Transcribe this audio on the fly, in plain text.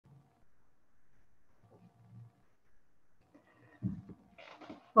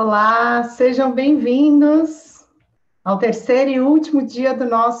Olá, sejam bem-vindos ao terceiro e último dia do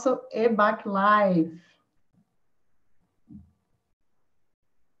nosso Ebac Live.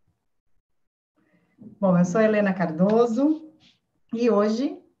 Bom, eu sou Helena Cardoso e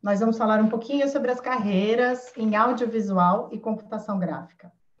hoje nós vamos falar um pouquinho sobre as carreiras em audiovisual e computação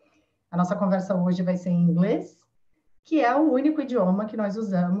gráfica. A nossa conversa hoje vai ser em inglês, que é o único idioma que nós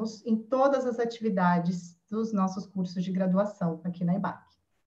usamos em todas as atividades dos nossos cursos de graduação aqui na Ebac.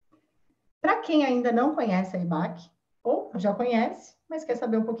 Para quem ainda não conhece a Ebac, ou já conhece, mas quer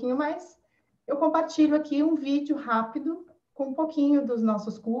saber um pouquinho mais, eu compartilho aqui um vídeo rápido com um pouquinho dos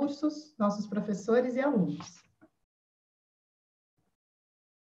nossos cursos, nossos professores e alunos.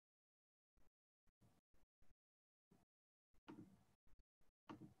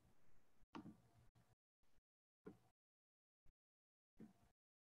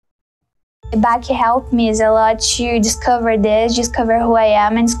 Ebac helped me a lot to discover this, discover who I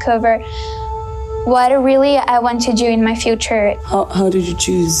am, and discover what really I want to do in my future. How did you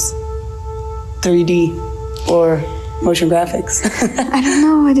choose 3D or motion graphics? I don't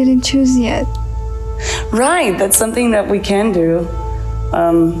know, I didn't choose yet. Right, that's something that we can do.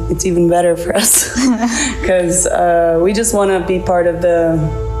 It's even better for us because we just want to be part of the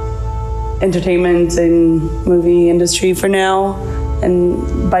entertainment and movie industry for now.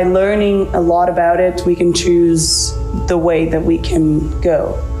 And by learning a lot about it, we can choose the way that we can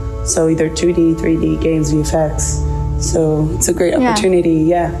go. So either 2D, 3D, games, VFX. So it's a great opportunity,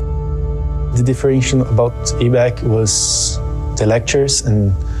 yeah. The differentiation about Ebac was the lectures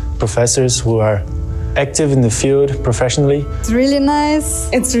and professors who are active in the field professionally. It's really nice.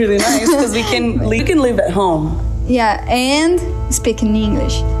 It's really nice because we can live at home. Yeah, and speak in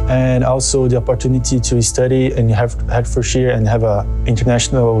English. And also the opportunity to study in Hertfordshire and have an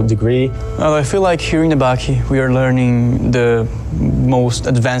international degree. Well, I feel like here in Ebac we are learning the most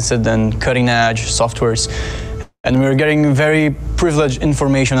advanced and cutting-edge softwares. And we're getting very privileged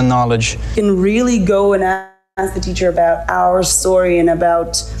information and knowledge. You can really go and ask the teacher about our story and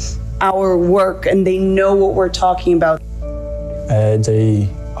about our work, and they know what we're talking about. They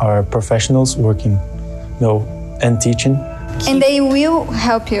are professionals working, and teaching. And they will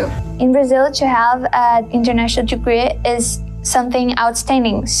help you. In Brazil, to have an international degree is something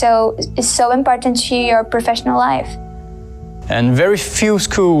outstanding. So it's so important to your professional life. And very few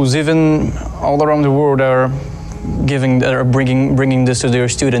schools, even all around the world, are bringing this to their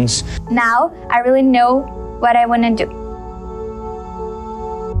students. Now I really know what I want to do.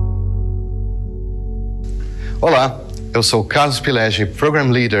 Olá, eu sou Carlos Pilege,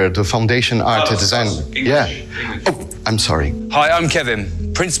 Program Leader do Foundation Art Design. English. Oh, I'm sorry. Hi, I'm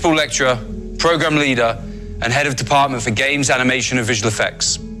Kevin, Principal Lecturer, Program Leader, and Head of Department for Games, Animation and Visual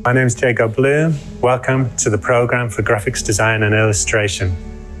Effects. My name's Jacob Bloom. Welcome to the Program for Graphics Design and Illustration.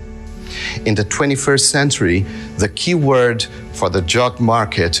 In the 21st century, the key word for the job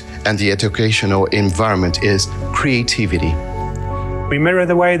market and the educational environment is creativity. We mirror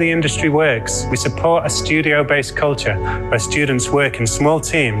the way the industry works. We support a studio-based culture where students work in small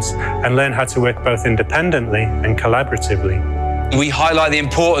teams and learn how to work both independently and collaboratively. We highlight the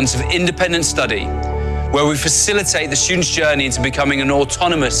importance of independent study, where we facilitate the student's journey into becoming an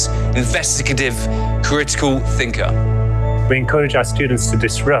autonomous, investigative, critical thinker. We encourage our students to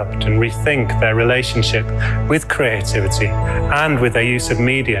disrupt and rethink their relationship with creativity and with their use of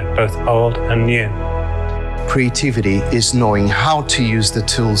media, both old and new. Creativity is knowing how to use the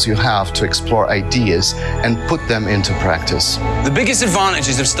tools you have to explore ideas and put them into practice. The biggest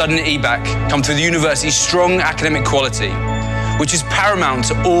advantages of studying at Ebac come through the university's strong academic quality, which is paramount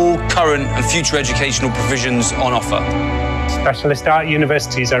to all current and future educational provisions on offer. Specialist art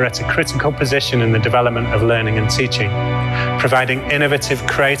universities are at a critical position in the development of learning and teaching, providing innovative,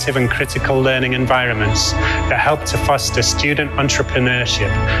 creative and critical learning environments that help to foster student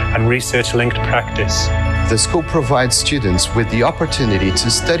entrepreneurship and research-linked practice. The school provides students with the opportunity to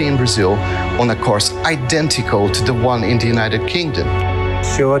study in Brazil on a course identical to the one in the United Kingdom.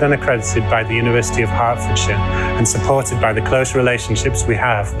 Assured and accredited by the University of Hertfordshire and supported by the close relationships we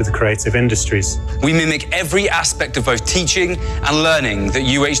have with the creative industries. We mimic every aspect of both teaching and learning that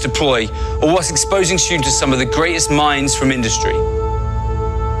UH deploy, or whilst exposing students to some of the greatest minds from industry.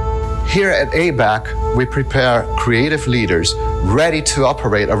 Here at Ebac, we prepare creative leaders ready to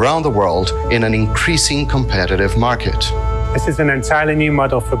operate around the world in an increasing competitive market. This is an entirely new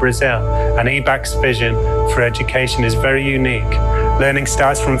model for Brazil, and Ebac's vision for education is very unique. Learning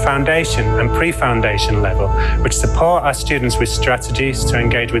starts from foundation and pre-foundation level, which support our students with strategies to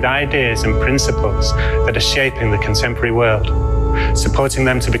engage with ideas and principles that are shaping the contemporary world. supporting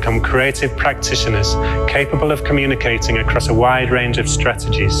them to become creative practitioners capable of communicating across a wide range of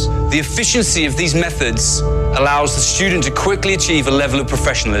strategies. The efficiency of these methods allows the student to quickly achieve a level of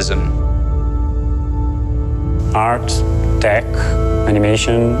professionalism. Art, tech,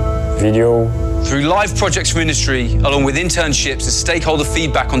 animation, video. Through live projects from industry, along with internships and stakeholder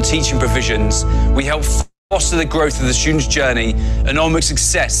feedback on teaching provisions, we help foster the growth of the student's journey and ultimate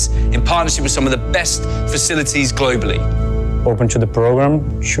success in partnership with some of the best facilities globally. Open to the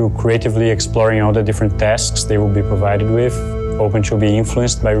program, to creatively exploring all the different tasks they will be provided with. Open to be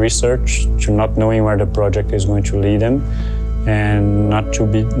influenced by research, to not knowing where the project is going to lead them, and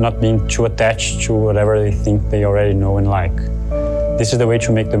not being too attached to whatever they think they already know and like. This is the way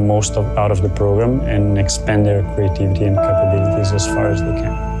to make the most out of the program and expand their creativity and capabilities as far as they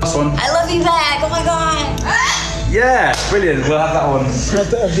can. Last one. I love Ebac, oh my God! Yeah, brilliant, we'll have that one. At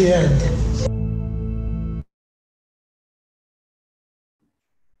the end.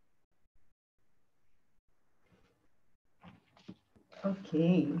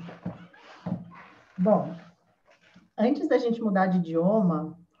 Ok. Bom, antes da gente mudar de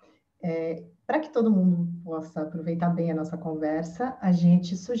idioma, para que todo mundo possa aproveitar bem a nossa conversa, a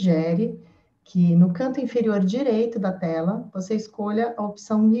gente sugere que no canto inferior direito da tela, você escolha a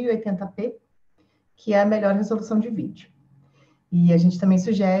opção 1080p, que é a melhor resolução de vídeo. E a gente também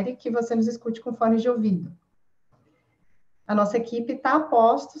sugere que você nos escute com fones de ouvido. A nossa equipe está a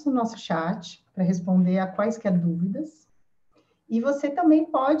postos no nosso chat para responder a quaisquer dúvidas. E você também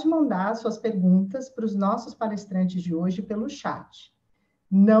pode mandar suas perguntas para os nossos palestrantes de hoje pelo chat.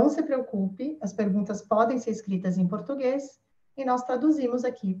 Não se preocupe, as perguntas podem ser escritas em português e nós traduzimos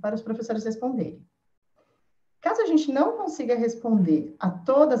aqui para os professores responderem. Caso a gente não consiga responder a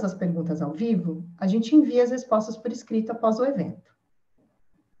todas as perguntas ao vivo, a gente envia as respostas por escrito após o evento.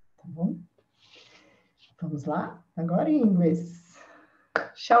 Tá bom? Vamos lá? Agora em inglês.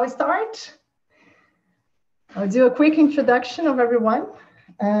 Shall we start? I'll do a quick introduction of everyone.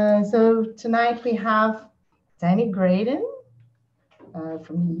 So tonight we have Danny Graydon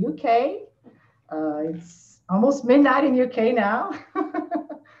from the UK. It's almost midnight in UK now,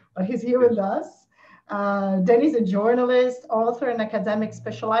 but he's here with us. Danny's a journalist, author, and academic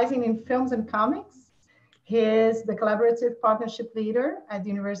specializing in films and comics. He is the collaborative partnership leader at the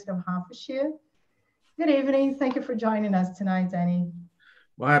University of Hertfordshire. Good evening. Thank you for joining us tonight, Danny.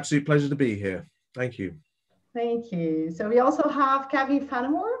 My absolute pleasure to be here. Thank you. Thank you. So we also have Kevin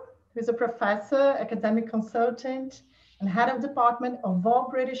Fenemore, who's a professor, academic consultant, and head of department of all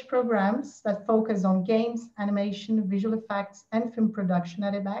British programs that focus on games, animation, visual effects, and film production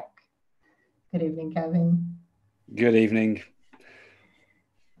at Ebac. Good evening, Kevin. Good evening.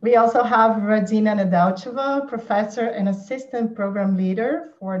 We also have Radina Nedelcheva, professor and assistant program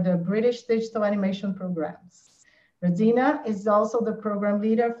leader for the British digital animation programs. Radina is also the program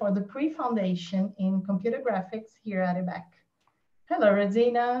leader for the pre-foundation in computer graphics here at Ebac. Hello,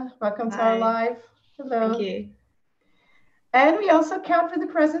 Radina. Welcome to our live. Hello. Thank you. And we also count with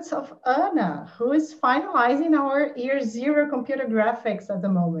the presence of Anna, who is finalizing our year 0 computer graphics at the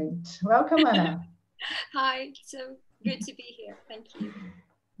moment. Welcome, Anna. Hi, so good to be here. Thank you.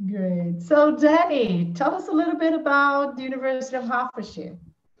 Great. So, Danny, tell us a little bit about the University of Hertfordshire.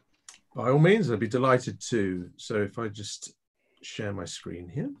 By all means, I'd be delighted to. So if I just share my screen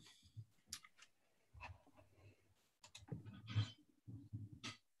here.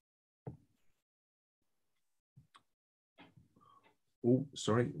 Oh,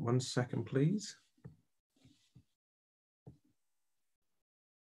 sorry, 1 second, please.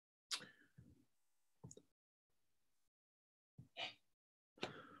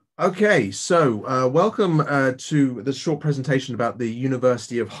 Okay, so welcome to the short presentation about the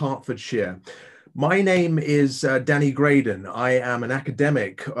University of Hertfordshire. My name is Danny Graydon. I am an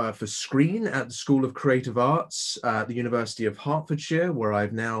academic for screen at the School of Creative Arts at the University of Hertfordshire, where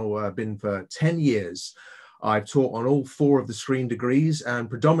I've now been for 10 years. I've taught on all 4 of the screen degrees and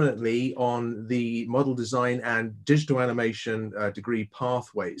predominantly on the model design and digital animation degree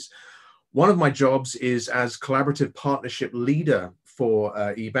pathways. One of my jobs is as collaborative partnership leader for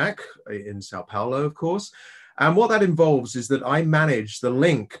Ebac in Sao Paulo, of course. And what that involves is that I manage the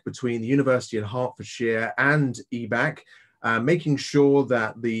link between the University of Hertfordshire and Ebac, making sure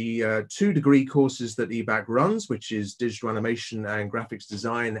that the 2 degree courses that Ebac runs, which is digital animation and graphics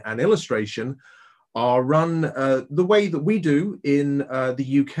design and illustration, are run the way that we do in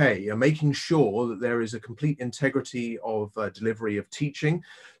the UK, and making sure that there is a complete integrity of delivery of teaching.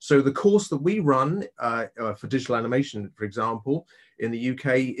 So the course that we run for digital animation, for example, in the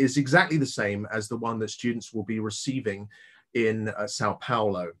UK is exactly the same as the one that students will be receiving in Sao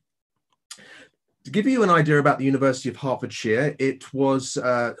Paulo. To give you an idea about the University of Hertfordshire, it was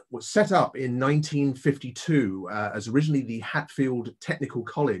set up in 1952 as originally the Hatfield Technical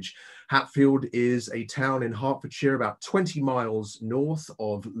College. Hatfield is a town in Hertfordshire about 20 miles north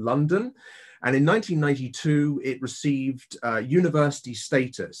of London. And in 1992, it received university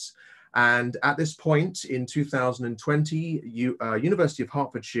status. And at this point in 2020, University of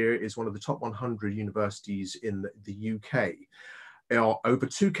Hertfordshire is one of the top 100 universities in the UK. There are over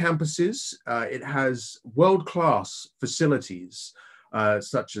 2 campuses. It has world-class facilities,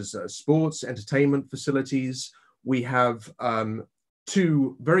 such as sports, entertainment facilities. We have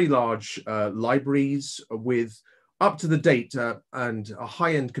 2 very large libraries with up-to-the-date and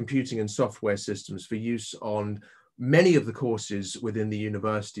high-end computing and software systems for use on many of the courses within the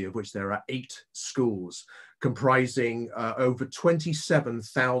university, of which there are 8 schools, comprising over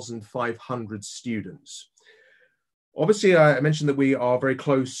 27,500 students. Obviously, I mentioned that we are very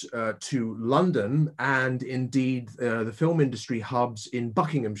close to London and indeed the film industry hubs in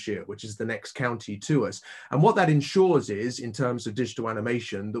Buckinghamshire, which is the next county to us. And what that ensures is, in terms of digital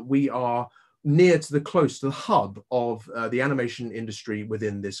animation, that we are near to close to the hub of the animation industry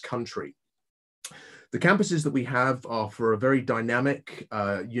within this country. The campuses that we have are for a very dynamic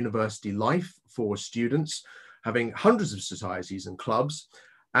university life for students, having hundreds of societies and clubs.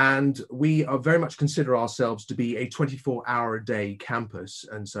 And we are very much consider ourselves to be a 24-hour-a-day campus.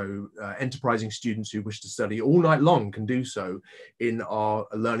 And so enterprising students who wish to study all night long can do so in our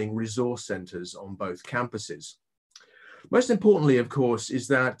learning resource centers on both campuses. Most importantly, of course, is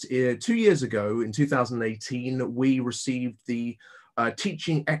that 2 years ago, in 2018, we received the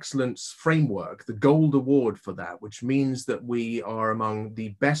Teaching Excellence Framework, the Gold Award for that, which means that we are among the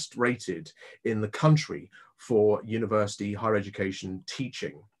best rated in the country for university higher education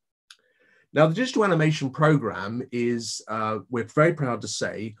teaching. Now, the digital animation program is, we're very proud to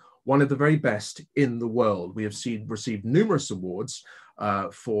say, one of the very best in the world. We have received numerous awards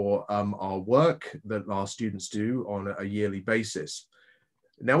for our work that our students do on a yearly basis.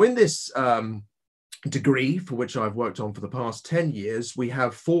 Now, in this degree, for which I've worked on for the past 10 years, we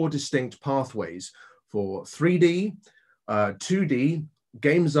have 4 distinct pathways for 3D, 2D,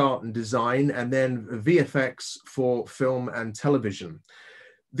 games art and design, and then VFX for film and television.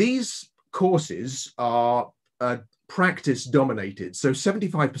 These courses are practice dominated. So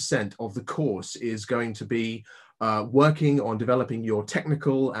 75% of the course is going to be working on developing your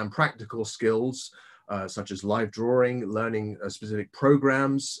technical and practical skills, such as live drawing, learning specific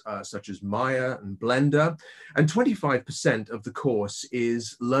programs such as Maya and Blender. And 25% of the course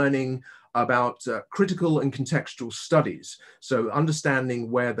is learning about critical and contextual studies. So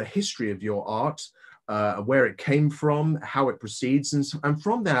understanding where the history of your art, where it came from, how it proceeds. And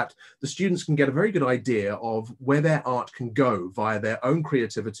from that, the students can get a very good idea of where their art can go via their own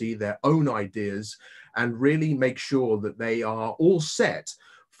creativity, their own ideas, and really make sure that they are all set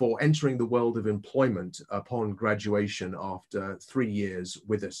for entering the world of employment upon graduation after 3 years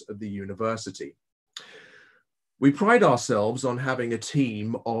with us at the university. We pride ourselves on having a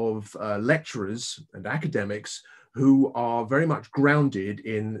team of lecturers and academics who are very much grounded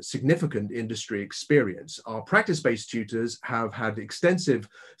in significant industry experience. Our practice-based tutors have had extensive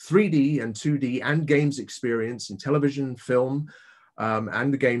 3D and 2D and games experience in television, film,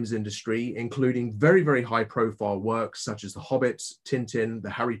 and the games industry, including very, very high-profile works such as The Hobbit, Tintin, the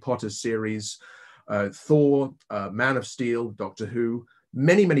Harry Potter series, Thor, Man of Steel, Doctor Who,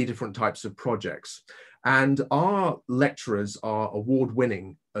 many, many different types of projects. And our lecturers are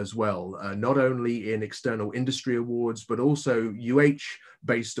award-winning as well, not only in external industry awards, but also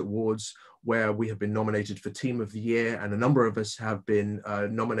UH-based awards, where we have been nominated for Team of the Year, and a number of us have been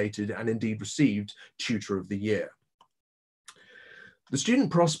nominated and indeed received Tutor of the Year. The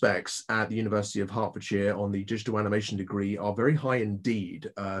student prospects at the University of Hertfordshire on the digital animation degree are very high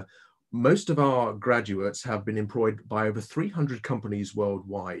indeed. Most of our graduates have been employed by over 300 companies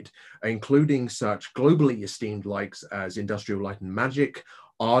worldwide, including such globally esteemed likes as Industrial Light and Magic,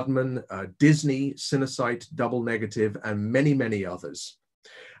 Aardman, Disney, Cinesight, Double Negative, and many, many others.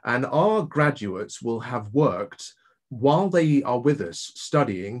 And our graduates will have worked while they are with us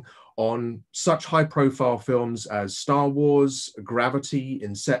studying on such high-profile films as Star Wars, Gravity,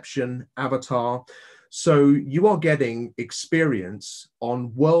 Inception, Avatar. So you are getting experience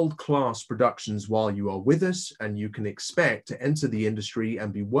on world-class productions while you are with us, and you can expect to enter the industry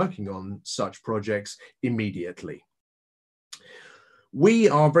and be working on such projects immediately. We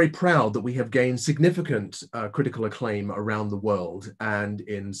are very proud that we have gained significant critical acclaim around the world, and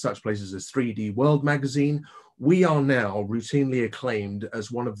in such places as 3D World magazine, we are now routinely acclaimed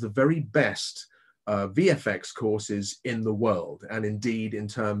as one of the very best VFX courses in the world. And indeed, in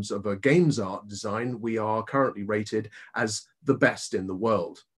terms of a games art design, we are currently rated as the best in the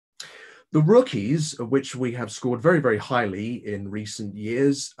world. The rookies, of which we have scored very, very highly in recent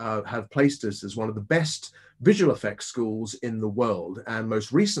years, have placed us as one of the best visual effects schools in the world. And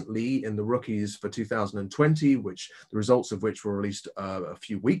most recently in the rookies for 2020, which the results of which were released a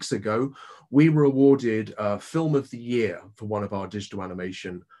few weeks ago, we were awarded Film of the Year for one of our digital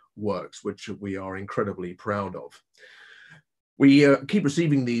animation works, which we are incredibly proud of. We keep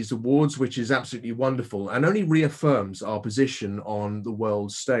receiving these awards, which is absolutely wonderful and only reaffirms our position on the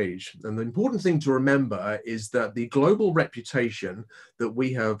world stage. And the important thing to remember is that the global reputation that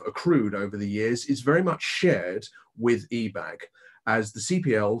we have accrued over the years is very much shared with Ebac. As the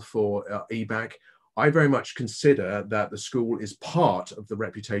CPL for Ebac, I very much consider that the school is part of the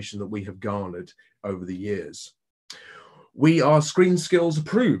reputation that we have garnered over the years. We are Screen Skills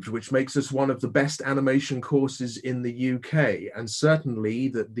approved, which makes us one of the best animation courses in the UK, and certainly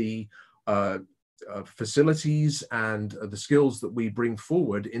that the facilities and the skills that we bring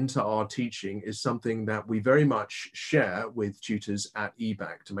forward into our teaching is something that we very much share with tutors at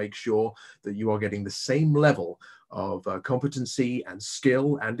Ebac to make sure that you are getting the same level of competency and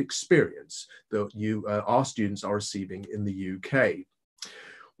skill and experience that our students are receiving in the UK.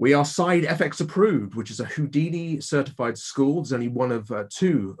 We are Side FX approved, which is a Houdini certified school. There's only one of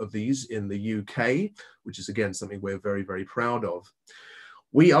two of these in the UK, which is again something we're very, very proud of.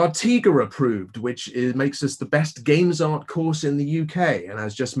 We are TIGA approved, which makes us the best games art course in the UK. And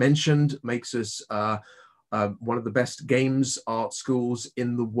as just mentioned, makes us one of the best games art schools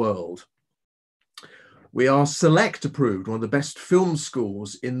in the world. We are Select approved, one of the best film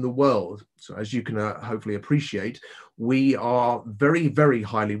schools in the world. So as you can hopefully appreciate, we are very, very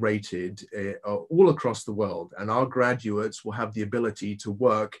highly rated all across the world, and our graduates will have the ability to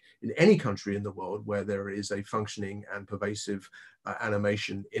work in any country in the world where there is a functioning and pervasive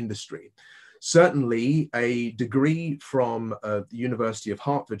animation industry. Certainly, a degree from the University of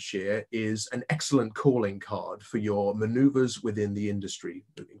Hertfordshire is an excellent calling card for your maneuvers within the industry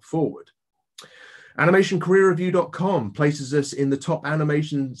moving forward. AnimationCareerReview.com places us in the top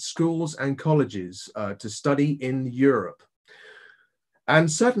animation schools and colleges to study in Europe. And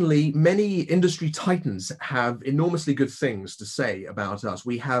certainly many industry titans have enormously good things to say about us.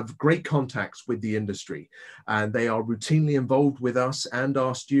 We have great contacts with the industry, and they are routinely involved with us and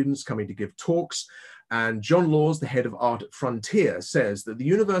our students, coming to give talks. And John Laws, the head of Art at Frontier, says that the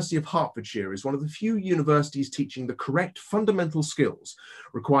University of Hertfordshire is one of the few universities teaching the correct fundamental skills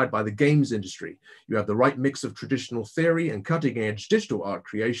required by the games industry. You have the right mix of traditional theory and cutting-edge digital art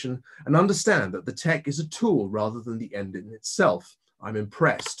creation, and understand that the tech is a tool rather than the end in itself. I'm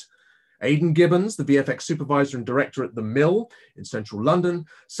impressed. Aidan Gibbons, the VFX supervisor and director at The Mill in central London,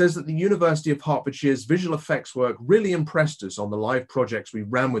 says that the University of Hertfordshire's visual effects work really impressed us on the live projects we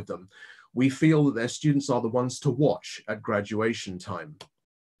ran with them. We feel that their students are the ones to watch at graduation time.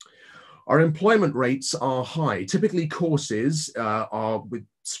 Our employment rates are high. Typically, courses with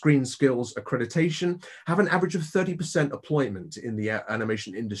Screen Skills accreditation have an average of 30% employment in the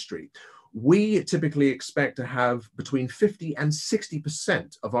animation industry. We typically expect to have between 50 and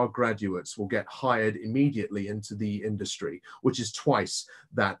 60% of our graduates will get hired immediately into the industry, which is twice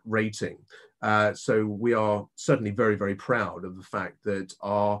that rating. So we are certainly very, very proud of the fact that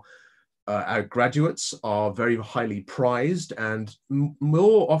our graduates are very highly prized, and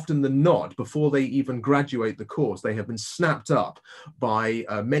more often than not, before they even graduate the course, they have been snapped up by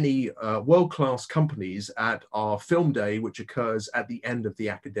many world-class companies at our film day, which occurs at the end of the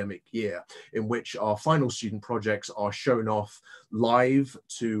academic year, in which our final student projects are shown off live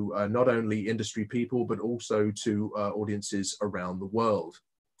to not only industry people, but also to audiences around the world.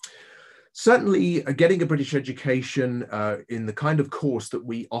 Certainly, getting a British education in the kind of course that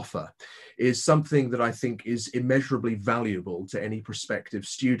we offer is something that I think is immeasurably valuable to any prospective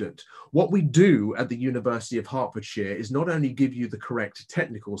student. What we do at the University of Hertfordshire is not only give you the correct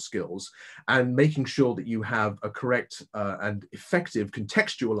technical skills and making sure that you have a correct and effective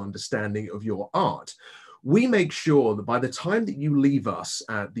contextual understanding of your art. We make sure that by the time that you leave us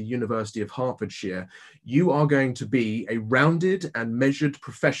at the University of Hertfordshire, you are going to be a rounded and measured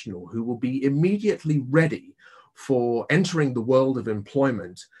professional who will be immediately ready for entering the world of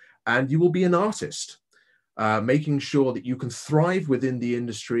employment, and you will be an artist, making sure that you can thrive within the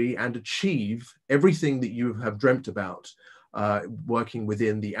industry and achieve everything that you have dreamt about working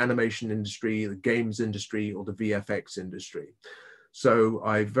within the animation industry, the games industry, or the VFX industry. So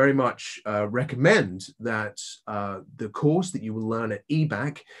I very much recommend that the course that you will learn at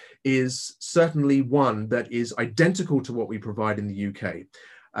Ebac is certainly one that is identical to what we provide in the UK.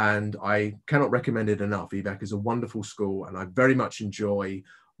 and I cannot recommend it enough. Ebac is a wonderful school, and I very much enjoy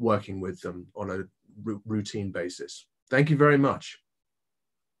working with them on a routine basis. Thank you very much.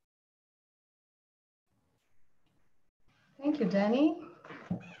 Thank you, Danny.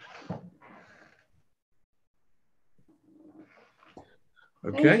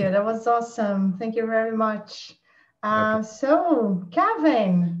 Okay. Thank you. That was awesome. Thank you very much. So,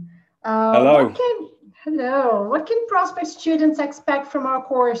 Kevin, Hello. What can prospect students expect from our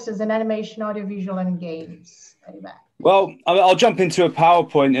courses in animation, audiovisual, and games? Well, I'll jump into a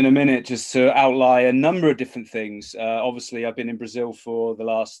PowerPoint in a minute just to outline a number of different things. Obviously, I've been in Brazil for the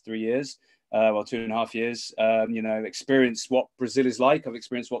last 3 years, well, 2.5 years. You know, experienced what Brazil is like. I've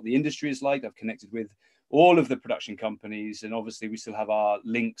experienced what the industry is like. I've connected with all of the production companies, and obviously we still have our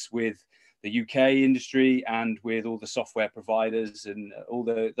links with the UK industry and with all the software providers and all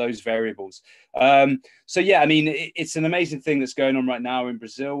those variables. So yeah, I mean, it's an amazing thing that's going on right now in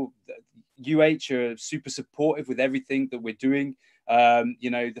Brazil. UH are super supportive with everything that we're doing.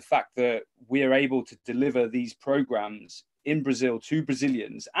 You know, the fact that we are able to deliver these programs in Brazil to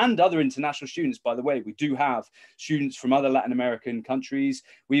Brazilians and other international students. By the way, we do have students from other Latin American countries.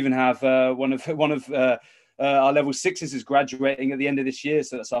 We even have one of our level 6s is graduating at the end of this year.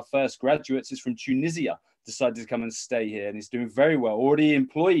 So that's our first graduates is from Tunisia, decided to come and stay here, and he's doing very well. Already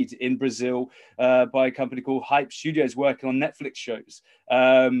employed in Brazil by a company called Hype Studios, working on Netflix shows,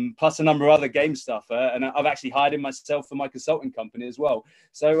 plus a number of other game stuff. And I've actually hired him myself for my consulting company as well.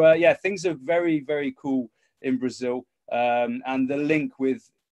 So yeah, things are very, very cool in Brazil. And the link with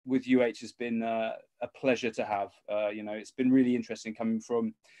UH has been a pleasure to have. You know, it's been really interesting coming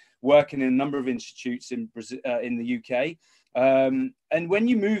from working in a number of institutes in Brazil, in the UK. And when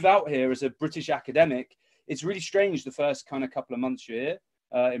you move out here as a British academic, it's really strange the first kind of couple of months you're here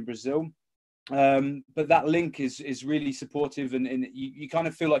in Brazil. But that link is really supportive, and you kind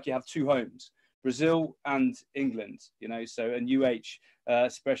of feel like you have two homes, Brazil and England, you know, so, and UH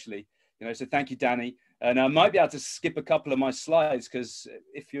especially, you know, so thank you, Danny. And I might be able to skip a couple of my slides, because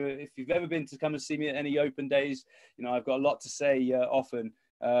if you've ever been to come and see me at any open days, you know, I've got a lot to say often.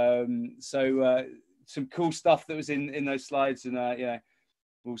 So some cool stuff that was in those slides, and yeah,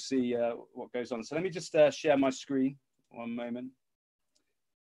 we'll see what goes on. So let me just share my screen. One moment.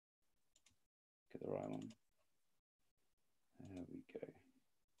 Get the right one. There we go.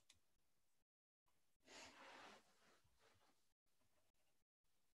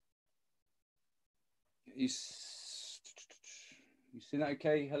 You see that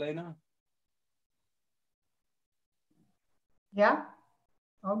okay, Helena? Yeah,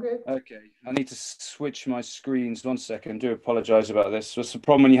 all good. Okay, I need to switch my screens. 1 second. I do apologize about this. What's the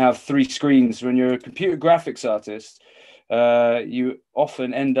problem when you have 3 screens? When you're a computer graphics artist, you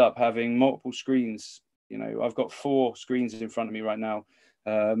often end up having multiple screens. You know, I've got 4 screens in front of me right now.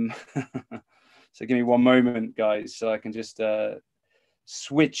 So give me 1 moment, guys, so I can just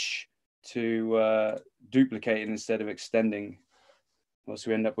switch to duplicating instead of extending. Else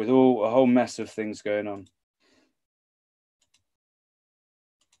we end up with a whole mess of things going on.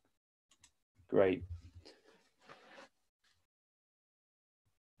 Great.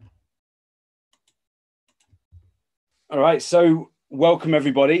 All right, so welcome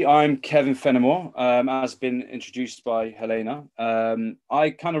everybody. I'm Kevin Fenemore, as been introduced by Helena. I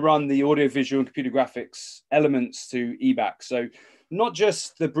kind of run the audiovisual and computer graphics elements to Ebac. So not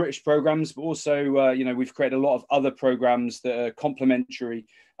just the British programs, but also, you know, we've created a lot of other programs that are complementary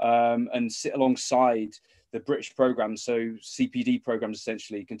and sit alongside the British programs, so CPD programs,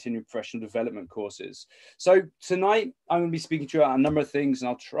 essentially, continuing professional development courses. So tonight, I'm going to be speaking to you about a number of things, and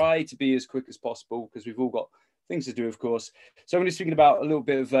I'll try to be as quick as possible because we've all got things to do, of course. So I'm going to be speaking about a little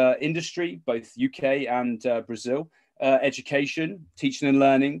bit of industry, both UK and Brazil, education, teaching and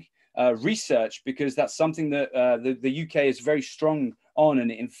learning, research, because that's something that the UK is very strong on, and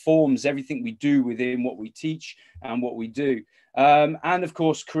it informs everything we do within what we teach and what we do. And of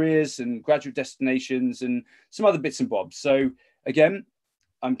course, careers and graduate destinations and some other bits and bobs. So again,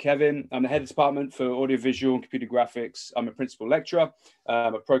 I'm Kevin. I'm the head of department for audiovisual and computer graphics. I'm a principal lecturer,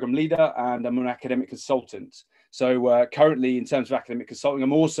 I'm a program leader, and I'm an academic consultant. So currently, in terms of academic consulting,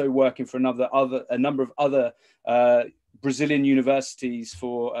 I'm also working for a number of other Brazilian universities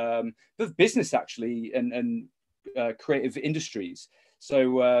for business, actually, and creative industries.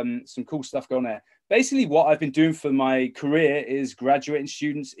 So some cool stuff going on there. Basically, what I've been doing for my career is graduating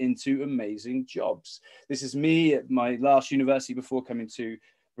students into amazing jobs. This is me at my last university before coming to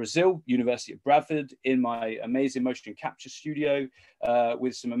Brazil, University of Bradford, in my amazing motion capture studio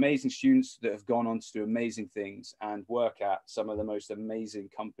with some amazing students that have gone on to do amazing things and work at some of the most amazing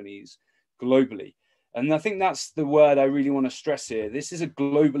companies globally. And I think that's the word I really want to stress here. This is a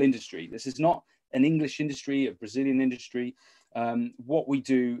global industry. This is not an English industry, a Brazilian industry. What we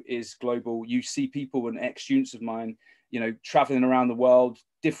do is global. You see people and ex-students of mine, you know, traveling around the world,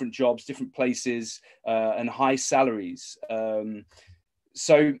 different jobs, different places, and high salaries.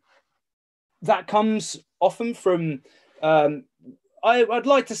 So that comes often from, I'd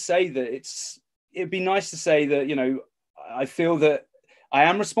like to say that it'd be nice to say that, you know, I feel that I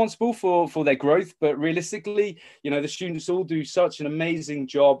am responsible for their growth, but realistically, you know, the students all do such an amazing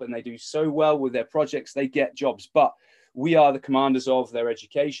job and they do so well with their projects, they get jobs, but we are the commanders of their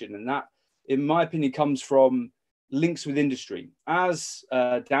education. And that, in my opinion, comes from links with industry. As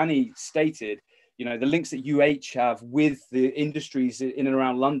Danny stated, you know, the links that UH have with the industries in and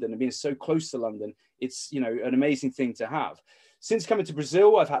around London and being so close to London, it's, you know, an amazing thing to have. Since coming to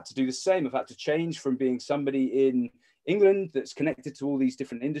Brazil, I've had to do the same. I've had to change from being somebody in England that's connected to all these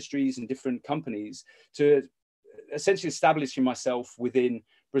different industries and different companies to essentially establishing myself within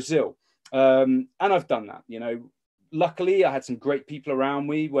Brazil. And I've done that, you know. Luckily, I had some great people around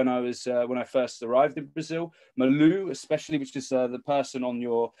me when I first arrived in Brazil. Malu, especially, which is the person on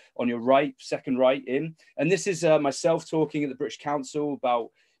your right, second right in. And this is myself talking at the British Council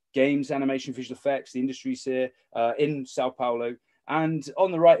about games, animation, visual effects, the industries here in Sao Paulo. And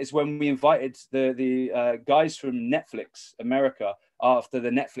on the right is when we invited the guys from Netflix America after the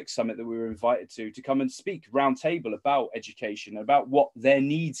Netflix summit that we were invited to come and speak round table about education, about what their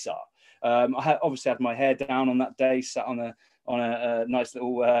needs are. I obviously had my hair down on that day, sat on a nice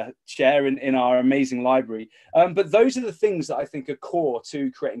little chair in our amazing library. But those are the things that I think are core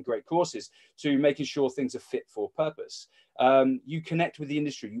to creating great courses, to making sure things are fit for purpose. You connect with the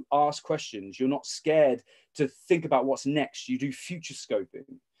industry, you ask questions, you're not scared to think about what's next, you do future scoping.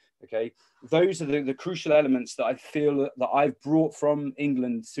 Okay, those are the crucial elements that I feel that I've brought from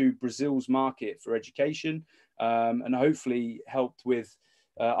England to Brazil's market for education, and hopefully helped with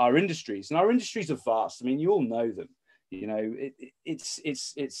our industries. And our industries are vast. I mean, you all know them. You know,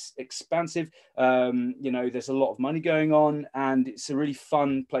 it's expansive. You know, there's a lot of money going on, and it's a really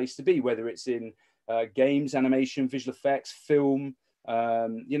fun place to be, whether it's in games, animation, visual effects, film,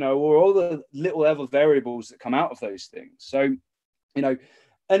 you know, or all the little other variables that come out of those things. So, you know,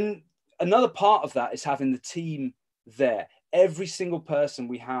 and another part of that is having the team there. Every single person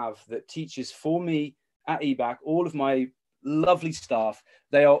we have that teaches for me at Ebac, all of my lovely staff,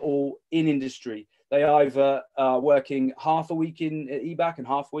 they are all in industry. They either are working half a week in Ebac and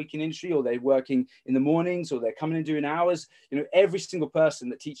half a week in industry, or they're working in the mornings, or they're coming and doing hours. You know, every single person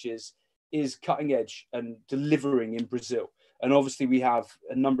that teaches is cutting edge and delivering in Brazil. And obviously we have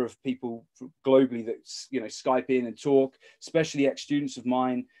a number of people globally that, you know, Skype in and talk, especially ex-students of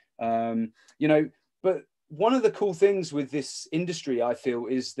mine, you know. But one of the cool things with this industry, I feel,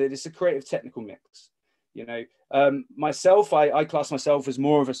 is that it's a creative technical mix. You know, myself, I class myself as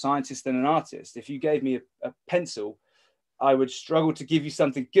more of a scientist than an artist. If you gave me a pencil, I would struggle to give you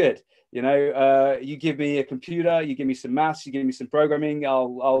something good. You know, you give me a computer, you give me some maths, you give me some programming,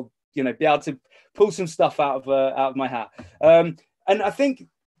 I'll you know, be able to pull some stuff out of my hat. And I think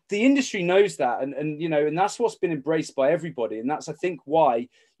the industry knows that, and you know, and that's what's been embraced by everybody. And that's, I think, why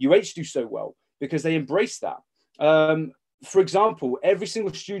UH do so well, because they embrace that. For example, every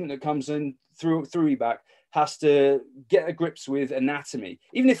single student that comes in through Ebac has to get a grips with anatomy,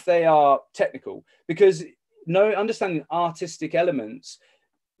 even if they are technical, because understanding artistic elements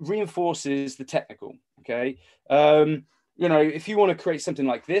reinforces the technical. Okay, you know, if you want to create something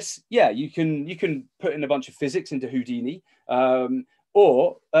like this, yeah, you can put in a bunch of physics into Houdini,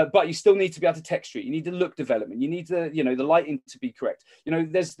 but you still need to be able to texture it. You need the look development. You need the, you know, the lighting to be correct. You know,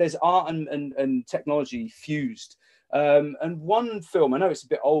 there's art and technology fused. And one film, I know it's a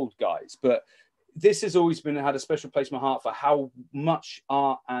bit old, guys, but this has always had a special place in my heart for how much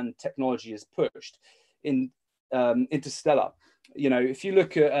art and technology is pushed in Interstellar. You know, if you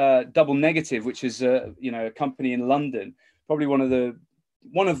look at Double Negative, which is you know, a company in London, probably one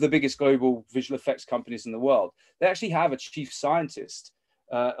of the biggest global visual effects companies in the world, they actually have a chief scientist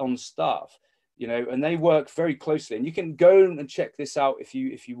on staff. You know, and they work very closely. And you can go and check this out if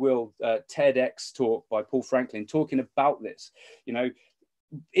you will. TEDx talk by Paul Franklin talking about this. You know,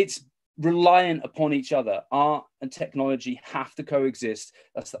 it's reliant upon each other. Art and technology have to coexist.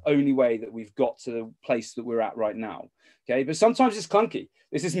 That's the only way that we've got to the place that we're at right now. Okay, but sometimes it's clunky.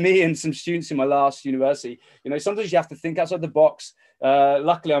 This is me and some students in my last university. You know, sometimes you have to think outside the box.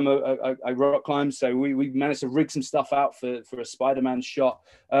 Luckily, I rock climb, so we managed to rig some stuff out for a Spider-Man shot.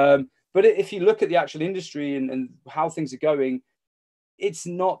 But if you look at the actual industry and how things are going, it's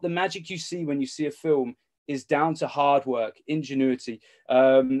not the magic you see when you see a film is down to hard work, ingenuity,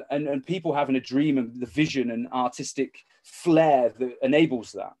 and people having a dream and the vision and artistic flair that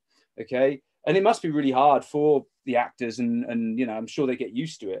enables that. Okay, and it must be really hard for the actors, and you know, I'm sure they get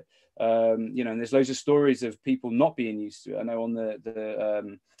used to it. You know, and there's loads of stories of people not being used to it. I know on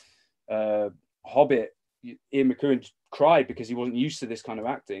the Hobbit, Ian McEwan cried because he wasn't used to this kind of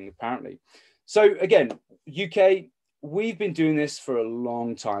acting, apparently. So again, UK, we've been doing this for a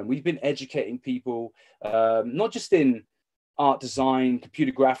long time. We've been educating people, not just in art design,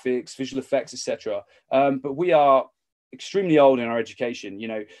 computer graphics, visual effects, etc. But we are extremely old in our education.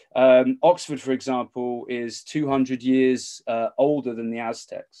 You know, Oxford, for example, is 200 years older than the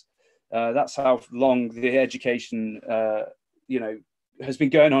Aztecs. That's how long the education, you know, has been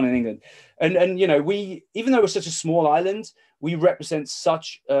going on in England. And you know, we, even though we're such a small island, we represent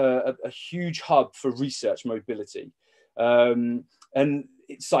such a huge hub for research mobility, and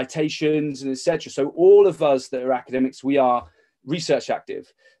citations and etc. So all of us that are academics, we are research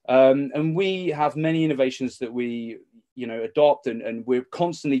active, and we have many innovations that we, you know, adopt, and we're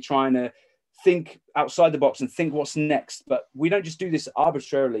constantly trying to think outside the box and think what's next. But we don't just do this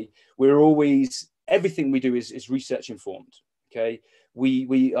arbitrarily. We're always, everything we do is research informed. Okay,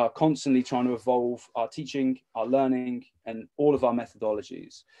 we are constantly trying to evolve our teaching, our learning, and all of our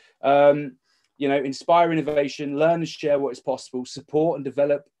methodologies. You know, inspire innovation, learn and share what is possible, support and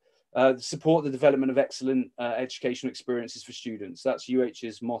develop, support the development of excellent educational experiences for students. That's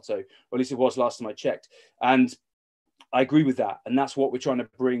UH's motto, or at least it was last time I checked. And I agree with that. And that's what we're trying to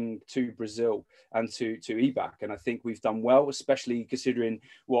bring to Brazil and to Ebac. And I think we've done well, especially considering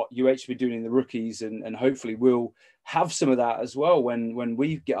what UH will be doing in the rookies, and hopefully we'll have some of that as well when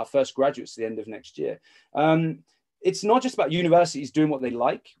we get our first graduates at the end of next year. It's not just about universities doing what they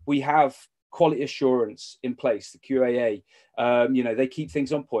like. We have quality assurance in place, the QAA. You know, they keep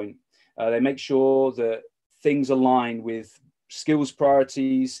things on point. They make sure that things align with skills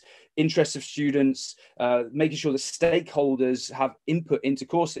priorities, interests of students, making sure that stakeholders have input into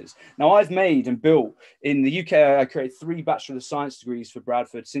courses. Now, I've made and built in the UK, I created 3 Bachelor of Science degrees for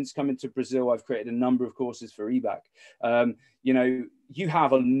Bradford. Since coming to Brazil, I've created a number of courses for Ebac. You know, you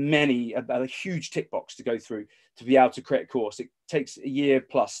have a huge tick box to go through to be able to create a course. It takes a year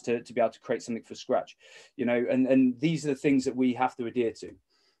plus to be able to create something from scratch, you know, and these are the things that we have to adhere to.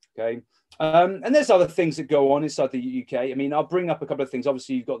 Okay. And there's other things that go on inside the UK. I mean, I'll bring up a couple of things.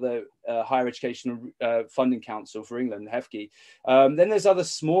 Obviously, you've got the Higher Education Funding Council for England, HEFCE. Then there's other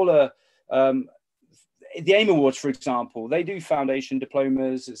smaller, the AIM Awards, for example, they do foundation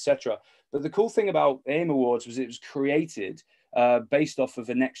diplomas, etc. But the cool thing about AIM Awards was it was created based off of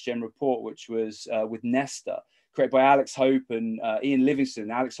a Next Gen report, which was with Nesta, created by Alex Hope and Ian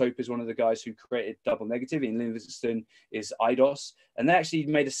Livingston. Alex Hope is one of the guys who created Double Negative. Ian Livingston is IDOS. And they actually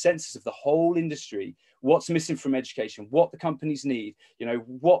made a census of the whole industry, what's missing from education, what the companies need, you know,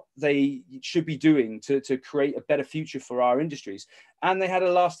 what they should be doing to create a better future for our industries. And they had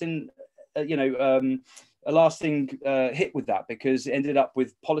a lasting, you know, a lasting hit with that, because it ended up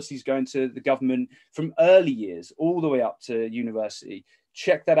with policies going to the government from early years all the way up to university.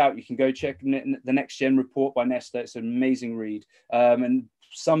 Check that out. You can go check the Next Gen report by Nesta. It's an amazing read. And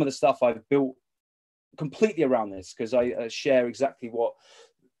some of the stuff I've built completely around this, because I share exactly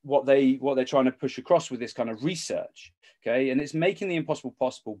what they're trying to push across with this kind of research. Okay, and it's making the impossible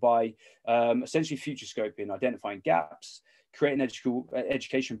possible by essentially future scoping, identifying gaps, creating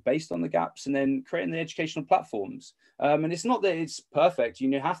education based on the gaps, and then creating the educational platforms. And it's not that it's perfect.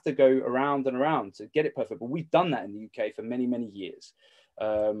 You have to go around and around to get it perfect, but we've done that in the UK for many, many years.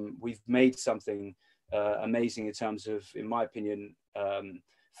 We've made something amazing in terms of, in my opinion,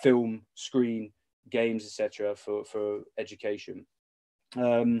 film, screen, games, etc. for education.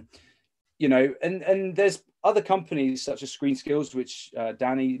 You know, and there's other companies such as Screen Skills, which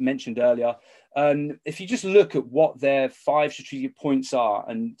Danny mentioned earlier. And if you just look at what their 5 strategic points are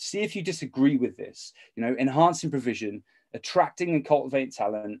and see if you disagree with this, you know, enhancing provision, attracting and cultivating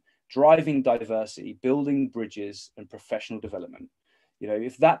talent, driving diversity, building bridges, and professional development. You know,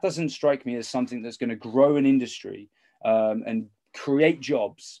 if that doesn't strike me as something that's going to grow an industry and create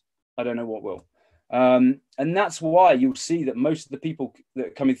jobs, I don't know what will. And that's why you'll see that most of the people that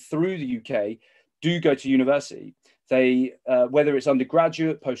are coming through the UK do go to university. They, whether it's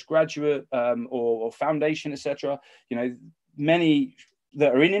undergraduate, postgraduate, or foundation, etc. You know, many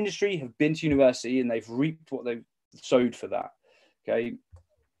that are in industry have been to university and they've reaped what they've sowed for that. Okay.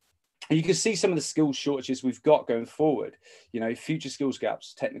 And you can see some of the skills shortages we've got going forward, you know, future skills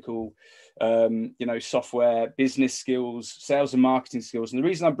gaps, technical, you know, software, business skills, sales and marketing skills. And the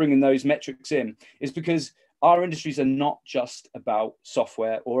reason I'm bringing those metrics in is because our industries are not just about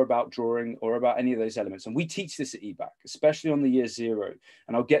software or about drawing or about any of those elements. And we teach this at Ebac, especially on the year zero.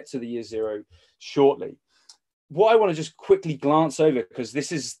 And I'll get to the year zero shortly. What I want to just quickly glance over, because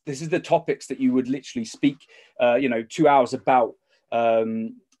this is the topics that you would literally speak, 2 hours about,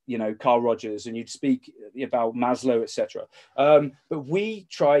 Carl Rogers, and you'd speak about Maslow, etc. But we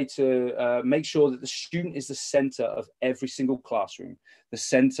try to make sure that the student is the center of every single classroom, the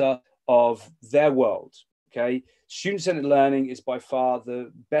center of their world. Okay, student-centered learning is by far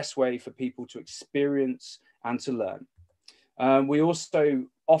the best way for people to experience and to learn. We also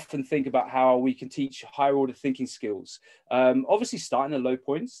often think about how we can teach higher order thinking skills, obviously starting at low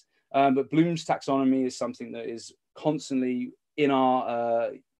points, but Bloom's taxonomy is something that is constantly in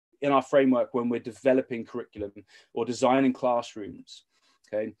our framework when we're developing curriculum or designing classrooms.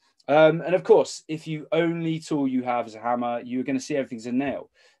 Okay, and of course, if you only tool you have is a hammer, you're going to see everything's a nail.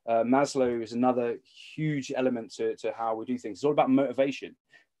 Maslow is another huge element to how we do things. It's all about motivation,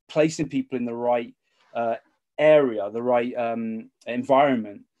 placing people in the right area, the right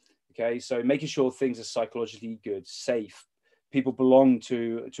environment. Okay, so making sure things are psychologically good, safe, people belong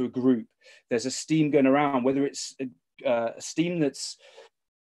to a group. There's esteem going around, whether it's esteem that's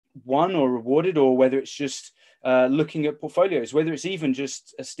won or rewarded, or whether it's just looking at portfolios, whether it's even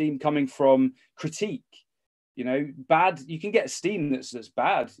just esteem coming from critique. Bad, you can get esteem that's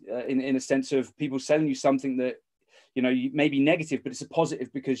bad in a sense of people selling you something that, you may be negative, but it's a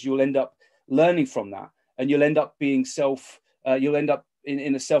positive because you'll end up learning from that, and you'll end up being you'll end up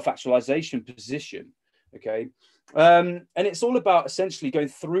in a self-actualization position. Okay. And it's all about essentially going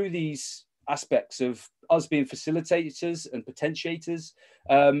through these aspects of us being facilitators and potentiators,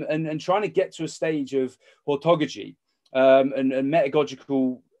 and trying to get to a stage of autogogy and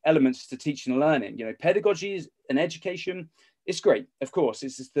metagogical elements to teaching and learning. Pedagogy and education, it's great, of course,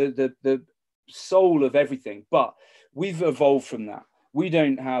 it's the soul of everything, but we've evolved from that. We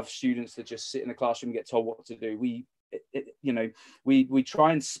don't have students that just sit in a classroom and get told what to do. We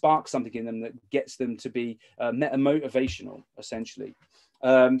try and spark something in them that gets them to be meta-motivational, essentially.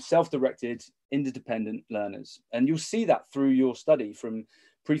 Self-directed, interdependent learners. And you'll see that through your study from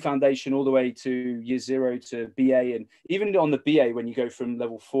pre-foundation all the way to year zero to BA. And even on the BA, when you go from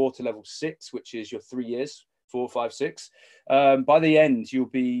level 4 to level 6, which is your 3 years, 4, 5, 6, by the end, you'll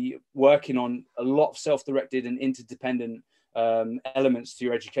be working on a lot of self-directed and interdependent elements to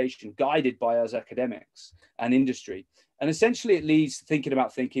your education, guided by us academics and industry. And essentially it leads to thinking,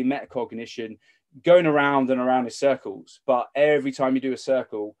 metacognition, going around and around in circles, but every time you do a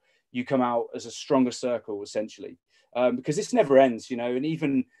circle, you come out as a stronger circle, essentially, because this never ends, and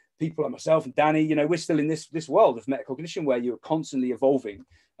even people like myself and Danny, we're still in this world of metacognition where you're constantly evolving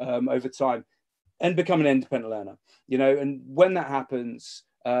over time and become an independent learner, and when that happens,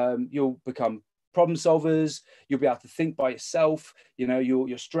 you'll become problem solvers, you'll be able to think by yourself,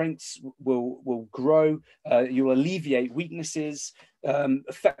 your strengths will grow, you'll alleviate weaknesses,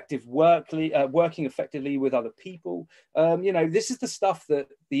 effective working effectively with other people. This is the stuff that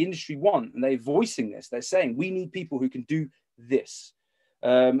the industry want, and they're voicing this. They're saying we need people who can do this,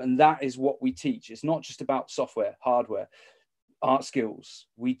 and that is what we teach. It's not just about software, hardware, art skills.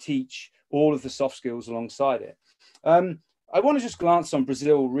 We teach all of the soft skills alongside it. I want to just glance on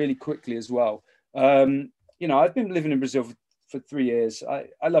Brazil really quickly as well. I've been living in Brazil for 3 years.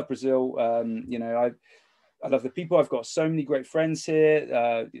 I love Brazil. I love the people. I've got so many great friends here.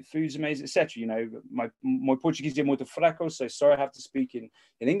 The food's amazing, etc. My Portuguese is muito fraco, so sorry I have to speak in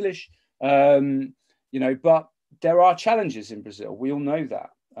English. But there are challenges in Brazil. We all know that.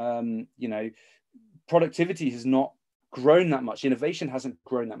 Productivity has not grown that much. Innovation hasn't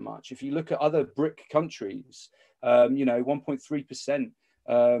grown that much. If you look at other BRIC countries, 1.3%,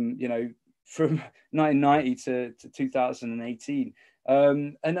 from 1990 to 2018.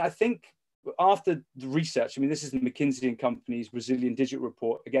 And I think after the research, this is the McKinsey & Company's Brazilian Digital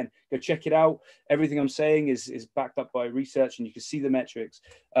Report. Again, go check it out. Everything I'm saying is backed up by research, and you can see the metrics.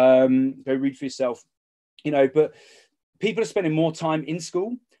 Go read for yourself. But people are spending more time in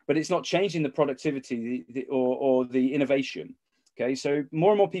school, but it's not changing the productivity or the innovation. Okay, so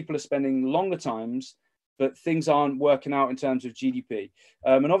more and more people are spending longer times, but things aren't working out in terms of GDP.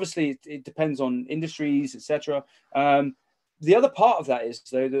 And obviously it depends on industries, etc. The other part of that is,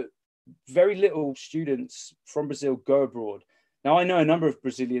 though, that very little students from Brazil go abroad. Now, I know a number of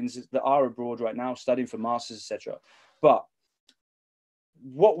Brazilians that are abroad right now studying for masters, etc. But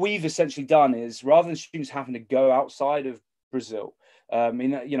what we've essentially done is, rather than students having to go outside of Brazil,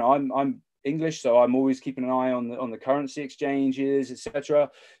 I'm English, so I'm always keeping an eye on the currency exchanges, etc.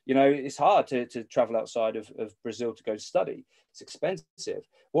 You know, it's hard to travel outside of Brazil to go study. It's expensive.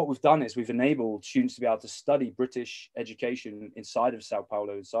 What we've done is we've enabled students to be able to study British education inside of Sao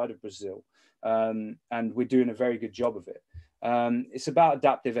Paulo, inside of Brazil, and we're doing a very good job of it. It's about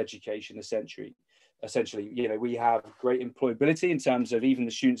adaptive education, essentially. You know, we have great employability in terms of even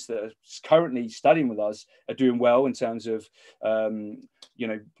the students that are currently studying with us are doing well in terms of, you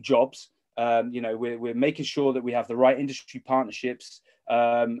know, jobs. You know, we're making sure that we have the right industry partnerships,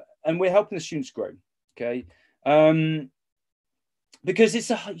 and we're helping the students grow. Okay. Because it's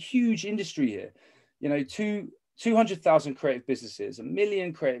a huge industry here, you know, 200,000 creative businesses, 1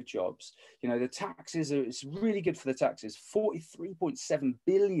 million creative jobs. You know, the taxes it's really good for the taxes, 43.7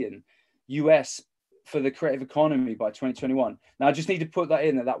 billion US for the creative economy by 2021. Now, I just need to put that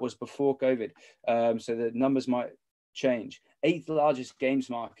in that was before COVID. So the numbers might change. 8th largest games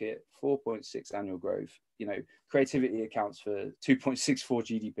market, 4.6 annual growth. You know, creativity accounts for 2.64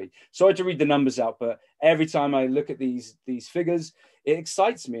 GDP. Sorry to read the numbers out, but every time I look at these figures, it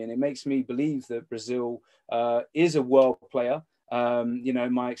excites me and it makes me believe that Brazil is a world player. You know,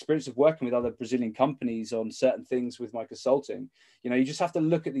 my experience of working with other Brazilian companies on certain things with my consulting, you know, you just have to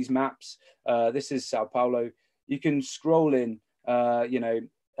look at these maps. This is Sao Paulo. You can scroll in, you know,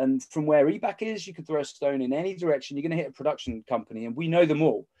 and from where Ebac is, you can throw a stone in any direction. You're going to hit a production company, and we know them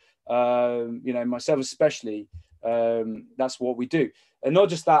all. You know, myself especially, that's what we do. And not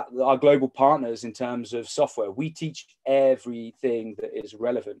just that, our global partners in terms of software, we teach everything that is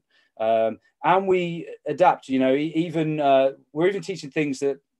relevant. And we adapt, you know, even we're even teaching things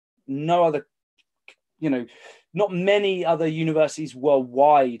that no other, you know, not many other universities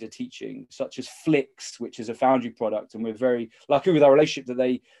worldwide are teaching, such as Flix, which is a Foundry product. And we're very lucky with our relationship that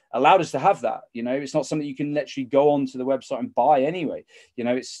they allowed us to have that. You know, it's not something you can literally go onto the website and buy anyway. You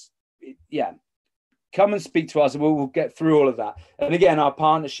know, yeah, come and speak to us and we'll get through all of that. And again, our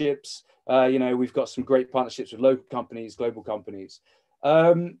partnerships, you know, we've got some great partnerships with local companies, global companies.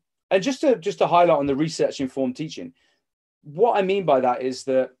 And just to highlight on the research informed teaching, what I mean by that is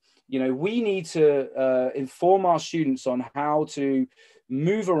that, you know, we need to inform our students on how to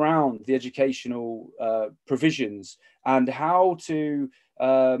move around the educational provisions and how to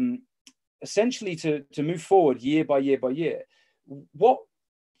essentially to move forward year by year by year. What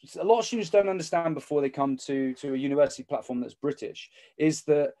a lot of students don't understand before they come to a university platform that's British is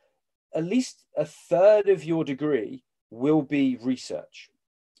that at least a third of your degree will be research.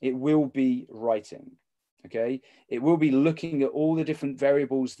 It will be writing. Okay, it will be looking at all the different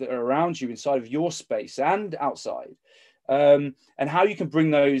variables that are around you inside of your space and outside, and how you can bring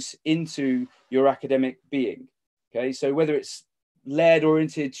those into your academic being. Okay, so whether it's led,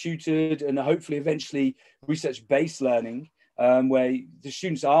 oriented, tutored, and hopefully eventually research-based learning, where the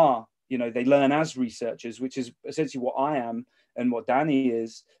students are, you know, they learn as researchers, which is essentially what I am and what Danny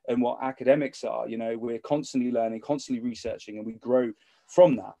is and what academics are. You know, we're constantly learning, constantly researching, and we grow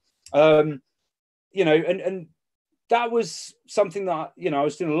from that. You know, and that was something that, you know, I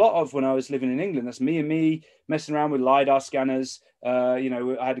was doing a lot of when I was living in England. That's me messing around with LiDAR scanners. You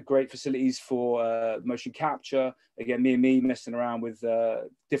know, I had great facilities for motion capture. Again, me messing around with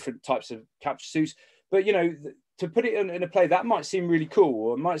different types of capture suits. But, you know, to put it in a play, that might seem really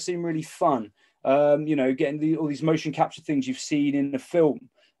cool or it might seem really fun. You know, getting all these motion capture things you've seen in the film.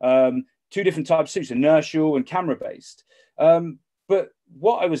 2 different types of suits, inertial and camera-based. But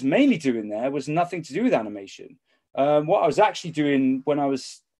what I was mainly doing there was nothing to do with animation. What I was actually doing when I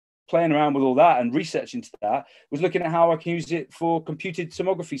was playing around with all that and researching into that was looking at how I can use it for computed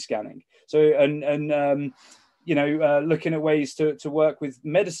tomography scanning. So, and you know, looking at ways to work with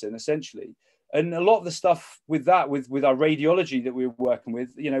medicine, essentially. And a lot of the stuff with that, with our radiology that we were working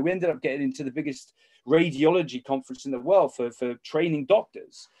with, you know, we ended up getting into the biggest radiology conference in the world for training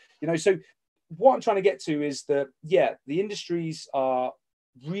doctors. You know, so what I'm trying to get to is that, yeah, the industries are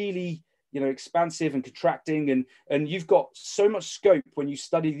really, you know, expansive and contracting, and you've got so much scope when you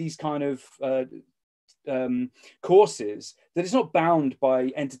study these kind of courses that it's not bound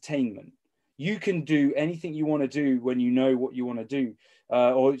by entertainment. You can do anything you want to do when you know what you want to do,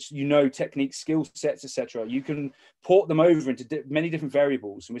 or you know techniques, skill sets, etc. You can port them over into many different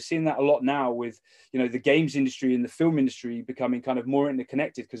variables, and we're seeing that a lot now with, you know, the games industry and the film industry becoming kind of more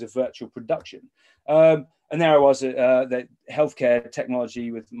interconnected because of virtual production. And there I was at the healthcare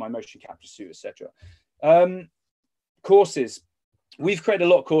technology with my motion capture suit, etc. Courses. We've created a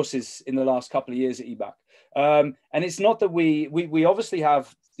lot of courses in the last couple of years at Ebac. And it's not that we obviously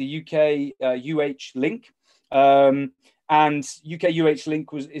have the UK UH link. And UK UH Link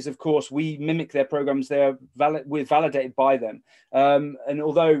is of course, we mimic their programs. We're validated by them. And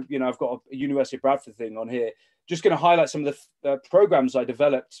although, you know, I've got a University of Bradford thing on here, just going to highlight some of the programs I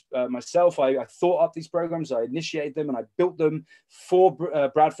developed myself. I thought up these programs, I initiated them, and I built them for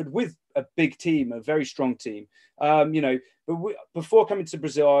Bradford with a big team, a very strong team. You know, but before coming to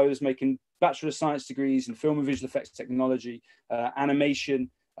Brazil, I was making Bachelor of Science degrees in film and visual effects technology,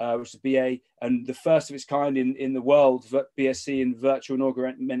 animation, which is BA, and the first of its kind in the world, BSc in virtual and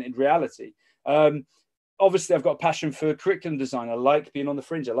augmented reality. Obviously, I've got a passion for curriculum design. I like being on the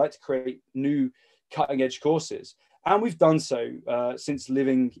fringe. I like to create new cutting edge courses. And we've done so since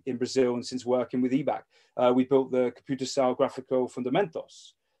living in Brazil and since working with Ebac. We built the Computação Gráfica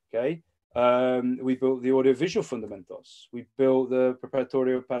Fundamentos, okay? We built the Audiovisual Fundamentos. We built the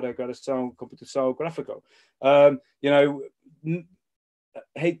Preparatório para Graduação Computação Gráfica. You know,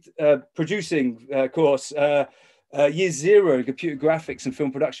 producing course, year 0 computer graphics and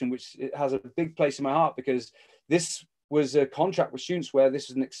film production, which it has a big place in my heart because this was a contract with students where this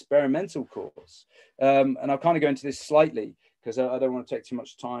was an experimental course. And I'll kind of go into this slightly because I don't want to take too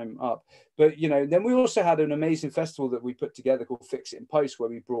much time up. But, you know, then we also had an amazing festival that we put together called Fix It in Post, where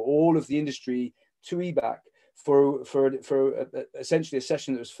we brought all of the industry to Ebac for essentially a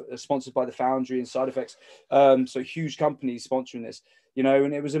session that was sponsored by the Foundry and Side Effects. So huge companies sponsoring this, you know,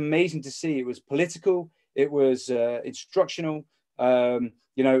 and it was amazing to see. It was political, it was instructional,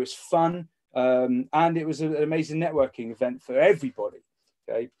 you know, it was fun. And it was an amazing networking event for everybody.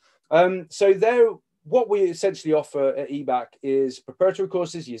 Okay, so what we essentially offer at Ebac is preparatory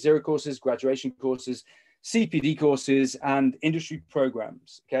courses, year 0 courses, graduation courses, CPD courses, and industry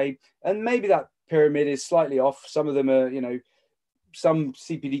programs. Okay, and maybe that pyramid is slightly off. Some of them are, you know, some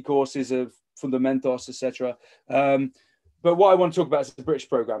CPD courses of fundamentals, etc. But what I want to talk about is the British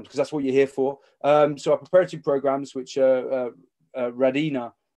programs because that's what you're here for. So our preparatory programs, which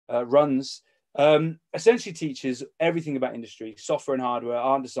Radina runs, essentially teaches everything about industry, software and hardware,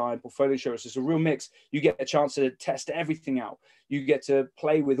 art and design, portfolio assurance. It's a real mix. You get a chance to test everything out. You get to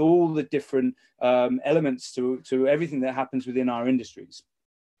play with all the different elements to everything that happens within our industries.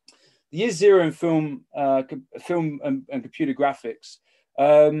 The year 0 in film and computer graphics.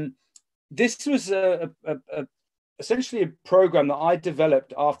 This was essentially a program that I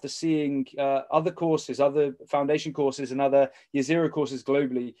developed after seeing other courses, other foundation courses and other year 0 courses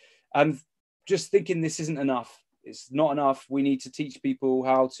globally, and just thinking this isn't enough. It's not enough. We need to teach people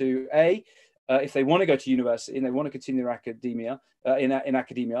how to, if they want to go to university and they want to continue their academia, in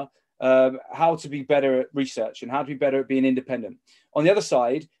academia, how to be better at research and how to be better at being independent. On the other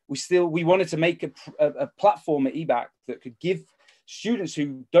side, we wanted to make a platform at Ebac that could give students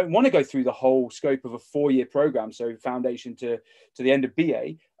who don't want to go through the whole scope of a 4-year program, so foundation to the end of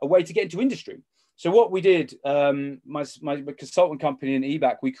BA, a way to get into industry. So what we did, my consultant company in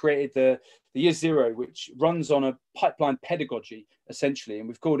Ebac, we created the year 0, which runs on a pipeline pedagogy, essentially, and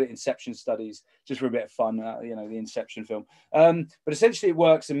we've called it Inception Studies, just for a bit of fun, you know, the Inception film. But essentially it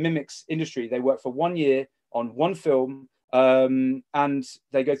works and mimics industry. They work for 1 year on one film, and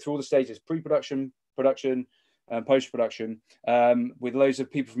they go through all the stages, pre-production, production, post-production, with loads of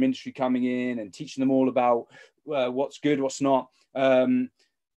people from industry coming in and teaching them all about what's good, what's not.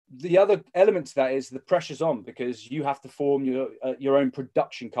 The other element to that is the pressure's on because you have to form your own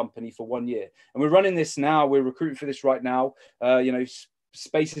production company for 1 year. And we're running this now. We're recruiting for this right now. You know,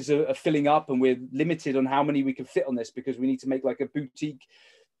 spaces are filling up and we're limited on how many we can fit on this because we need to make like a boutique,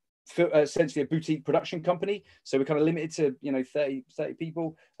 essentially a boutique production company. So we're kind of limited to, you know, 30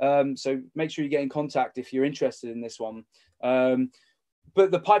 people. So make sure you get in contact if you're interested in this one.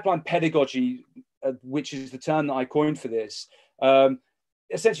 But the pipeline pedagogy, which is the term that I coined for this,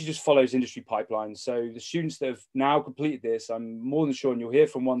 essentially just follows industry pipelines. So the students that have now completed this, I'm more than sure, and you'll hear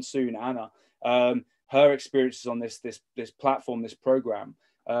from one soon, Anna, her experiences on this platform, this program.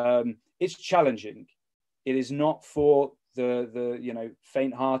 It's challenging. It is not for the you know,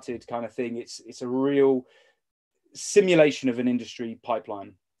 faint-hearted kind of thing. It's a real simulation of an industry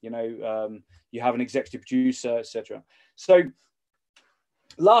pipeline. You know, you have an executive producer, etc. So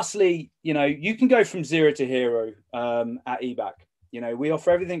lastly, you know, you can go from 0 to hero at Ebac. You know, we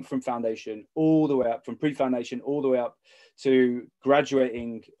offer everything from foundation all the way up, from pre-foundation all the way up to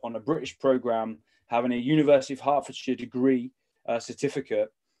graduating on a British program, having a University of Hertfordshire degree certificate,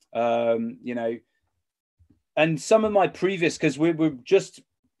 you know. And some of my previous, because we're just,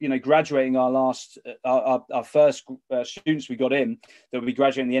 you know, graduating our first students we got in, that will be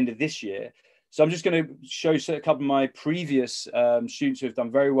graduating at the end of this year. So I'm just going to show a couple of my previous students who have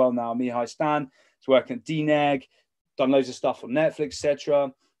done very well now. Mihai Stan is working at DNEG, done loads of stuff on Netflix, etc.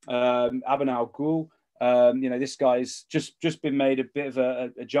 Abanal Gul, This guy's just been made a bit of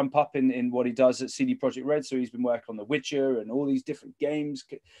a jump up in what he does at CD Projekt Red. So he's been working on The Witcher and all these different games,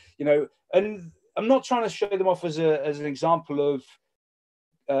 and I'm not trying to show them off as an example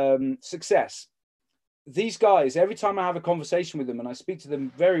of success. These guys, every time I have a conversation with them, and I speak to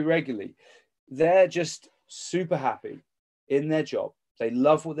them very regularly, they're just super happy in their job. They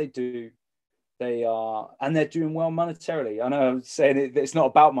love what they do. And they're doing well monetarily. I know I'm saying it's not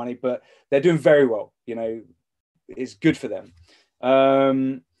about money, but they're doing very well. It's good for them.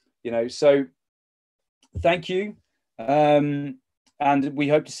 So thank you. And we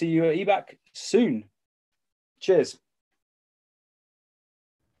hope to see you at Ebac soon. Cheers.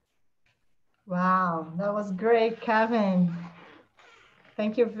 Wow, that was great, Kevin.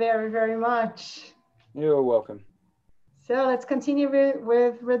 Thank you very, very much. You're welcome. So let's continue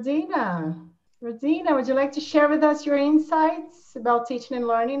with Radina. Radina, would you like to share with us your insights about teaching and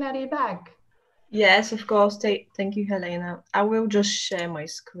learning at Ebac? Yes, of course. Thank you, Helena. I will just share my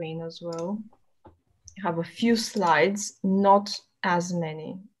screen as well. I have a few slides, not as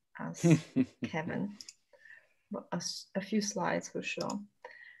many as Kevin, but a few slides for sure.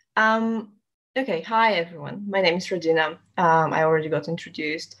 Okay, hi everyone. My name is Radina. I already got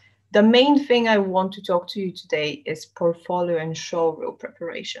introduced. The main thing I want to talk to you today is portfolio and showreel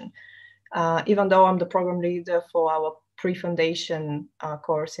preparation. Even though I'm the program leader for our pre-foundation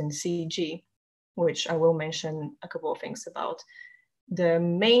course in CG, which I will mention a couple of things about. The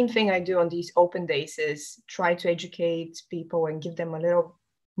main thing I do on these open days is try to educate people and give them a little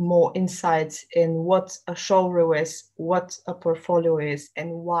more insights in what a showreel is, what a portfolio is, and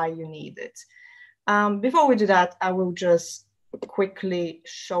why you need it. Before we do that, I will just quickly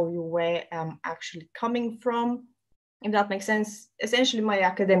show you where I'm actually coming from, if that makes sense. Essentially, my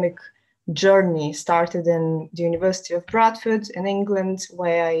academic journey started in the University of Bradford in England,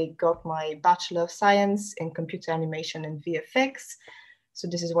 where I got my Bachelor of Science in Computer Animation and VFX. So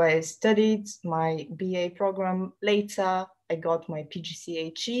this is where I studied my BA program. Later, I got my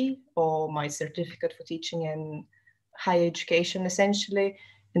PGCHE, or my Certificate for Teaching in Higher Education, essentially,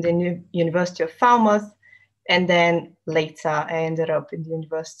 in the University of Falmouth. And then later, I ended up in the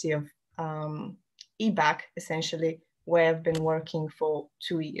University of Ebac, essentially, where I've been working for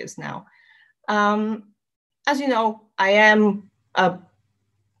 2 years now. As you know, I am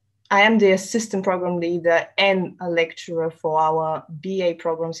the assistant program leader and a lecturer for our BA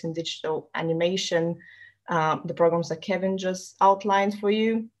programs in digital animation, the programs that Kevin just outlined for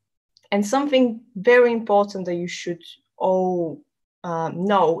you. And something very important that you should all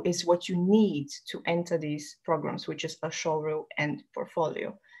know is what you need to enter these programs, which is a showreel and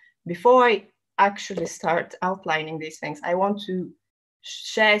portfolio. Before I actually start outlining these things, I want to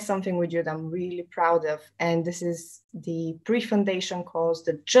share something with you that I'm really proud of. And this is the pre-foundation course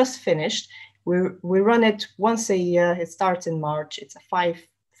that just finished. We run it once a year. It starts in March. It's a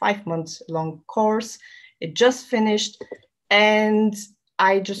five months long course. It just finished. And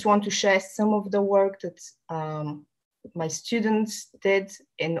I just want to share some of the work that my students did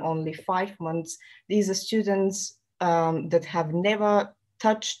in only 5 months. These are students that have never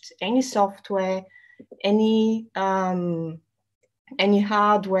touched any software, any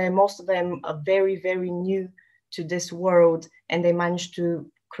hardware. Most of them are very, very new to this world, and they managed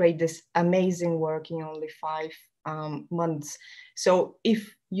to create this amazing work in only 5 months. So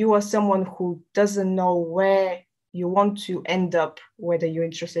if you are someone who doesn't know where you want to end up, whether you're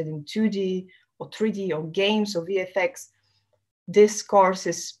interested in 2D or 3D or games or VFX, this course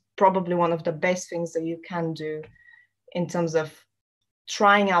is probably one of the best things that you can do in terms of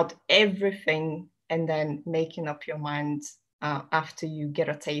trying out everything and then making up your mind after you get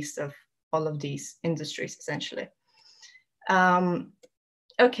a taste of all of these industries, essentially.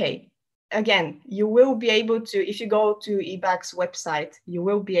 Okay, again, you will be able to, if you go to Ebac's website, you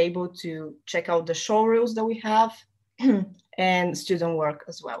will be able to check out the showreels that we have and student work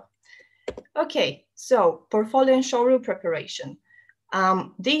as well. Okay, so portfolio and showreel preparation.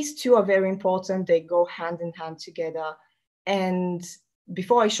 These two are very important. They go hand in hand together. And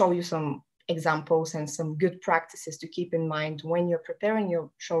before I show you some examples and some good practices to keep in mind when you're preparing your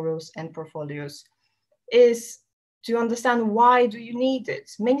showreels and portfolios, is to understand why do you need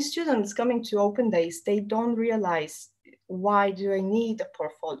it. Many students coming to open days, they don't realize, why do I need a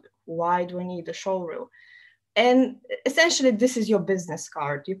portfolio? Why do I need a showreel? And essentially, this is your business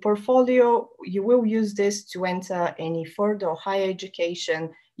card. Your portfolio, you will use this to enter any further or higher education.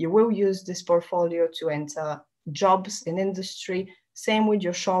 You will use this portfolio to enter jobs in industry. Same with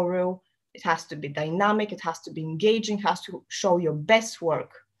your showreel. It has to be dynamic, it has to be engaging, it has to show your best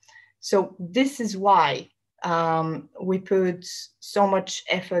work. So this is why we put so much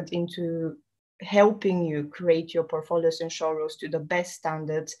effort into helping you create your portfolios and showreels to the best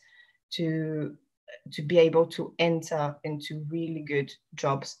standards to be able to enter into really good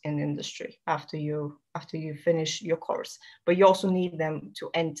jobs in industry after you finish your course. But you also need them to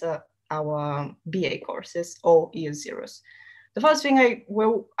enter our BA courses or year zeros. The first thing I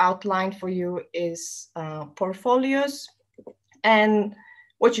will outline for you is portfolios. And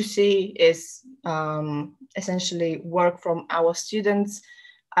what you see is essentially work from our students.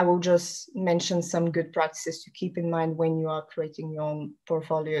 I will just mention some good practices to keep in mind when you are creating your own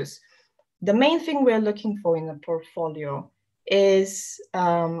portfolios. The main thing we're looking for in a portfolio is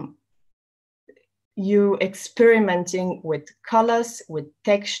you experimenting with colors, with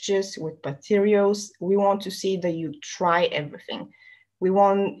textures, with materials. We want to see that you try everything. We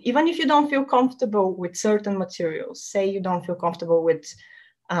want, even if you don't feel comfortable with certain materials, say you don't feel comfortable with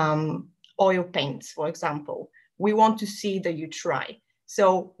oil paints, for example, we want to see that you try.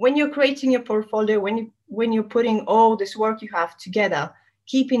 So when you're creating your portfolio, when you're putting all this work you have together,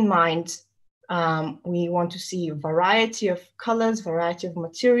 keep in mind, we want to see a variety of colors, variety of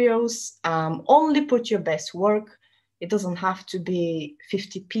materials. Only put your best work. It doesn't have to be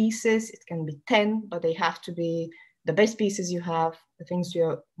 50 pieces. It can be 10, but they have to be the best pieces you have, the things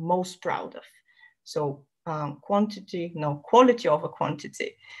you're most proud of. So quality over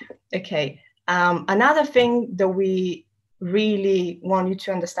quantity. Okay. Another thing that we really want you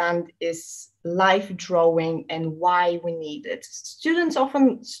to understand is life drawing and why we need it. Students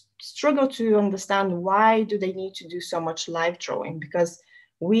often struggle to understand why do they need to do so much live drawing, because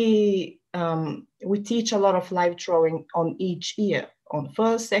we teach a lot of live drawing on each year. On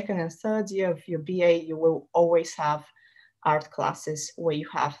first, second, and third year of your BA, you will always have art classes where you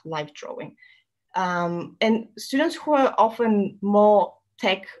have live drawing. And students who are often more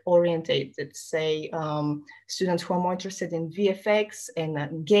tech orientated, say students who are more interested in VFX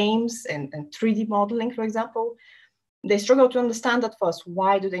and games and 3D modeling, for example, they struggle to understand at first,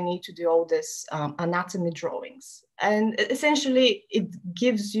 why do they need to do all this anatomy drawings? And essentially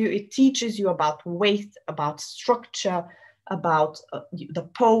it teaches you about weight, about structure, about the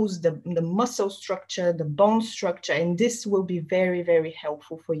pose, the muscle structure, the bone structure. And this will be very, very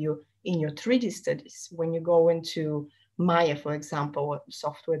helpful for you in your 3D studies. When you go into Maya, for example, a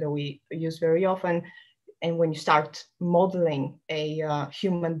software that we use very often, and when you start modeling a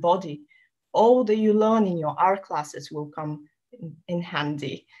human body, all that you learn in your art classes will come in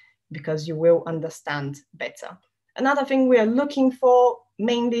handy because you will understand better. Another thing we are looking for,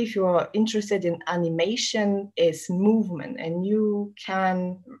 mainly if you are interested in animation, is movement, and you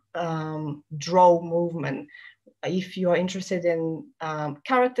can draw movement. If you are interested in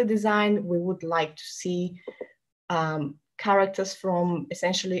character design, we would like to see characters from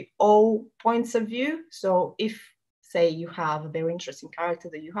essentially all points of view. So if, say, you have a very interesting character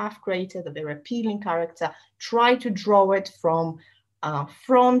that you have created, a very appealing character, try to draw it from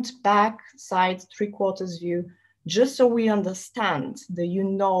front, back, side, 3/4 view, just so we understand that you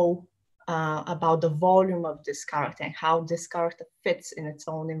know about the volume of this character and how this character fits in its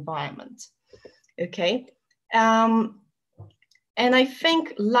own environment. Okay. And I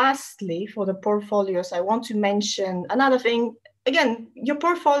think lastly, for the portfolios, I want to mention another thing. Again, your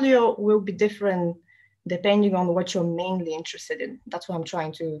portfolio will be different depending on what you're mainly interested in. That's why I'm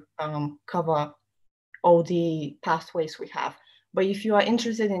trying to cover all the pathways we have. But if you are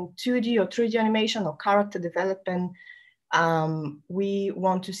interested in 2D or 3D animation or character development, we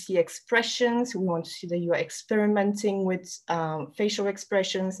want to see expressions. We want to see that you are experimenting with facial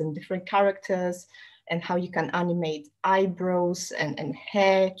expressions and different characters, and how you can animate eyebrows and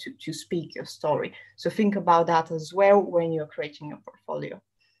hair to speak your story. So think about that as well when you're creating your portfolio.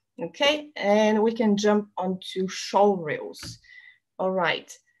 Okay, and we can jump onto showreels. All right.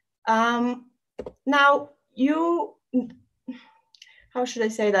 Now, how should I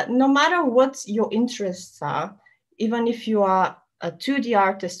say that? No matter what your interests are, even if you are a 2D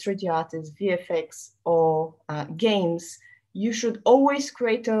artist, 3D artist, VFX, or games, you should always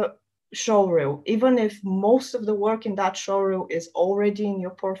create a showreel. Even if most of the work in that showreel is already in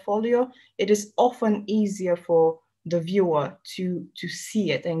your portfolio, it is often easier for the viewer to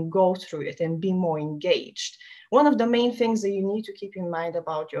see it and go through it and be more engaged. One of the main things that you need to keep in mind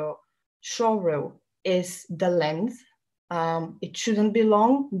about your showreel is the length. It shouldn't be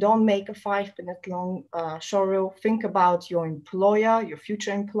long. Don't make a 5-minute long showreel. Think about your employer, your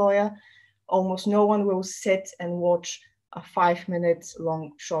future employer. Almost no one will sit and watch a 5-minute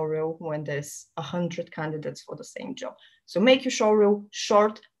long showreel when there's 100 candidates for the same job. So make your showreel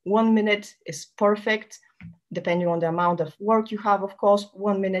short. 1 minute is perfect, depending on the amount of work you have, of course.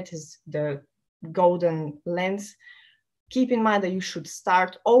 1 minute is the golden length. keep in mind that you should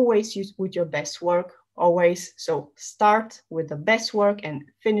start always with your best work, always. So start with the best work and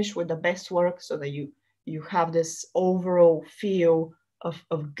finish with the best work, so that you have this overall feel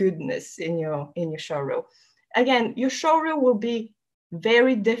of goodness in your showreel. Again, your showreel will be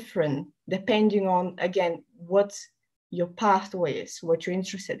very different depending on, again, what your pathway is, what you're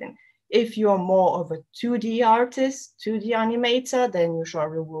interested in. If you're more of a 2D artist, 2D animator, then your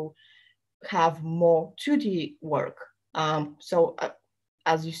showreel will have more 2D work.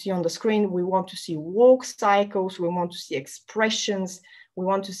 As you see on the screen, we want to see walk cycles, we want to see expressions, we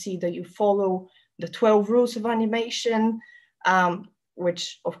want to see that you follow the 12 rules of animation,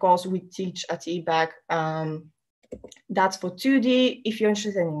 which of course we teach at Ebac. That's for 2D. If you're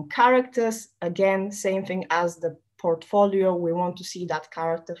interested in characters, again, same thing as the portfolio. We want to see that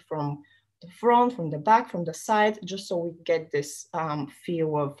character from the front, from the back, from the side, just so we get this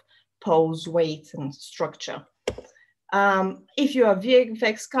feel of pose, weight, and structure. If you're a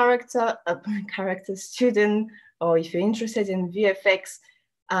VFX character student, or if you're interested in VFX,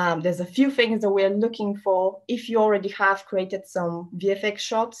 there's a few things that we're looking for. If you already have created some VFX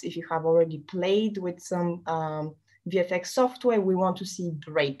shots, if you have already played with some VFX software, we want to see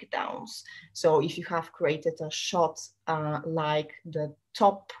breakdowns. So if you have created a shot like the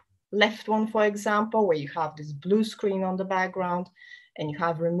top left one, for example, where you have this blue screen on the background and you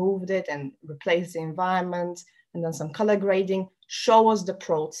have removed it and replaced the environment and then some color grading, show us the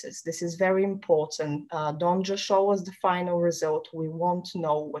process. This is very important. Don't just show us the final result. We want to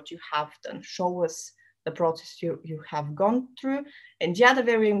know what you have done. Show us the process you have gone through. And the other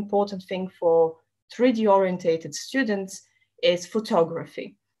very important thing for 3D orientated students is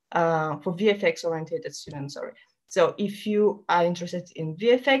photography, for VFX orientated students, sorry. So if you are interested in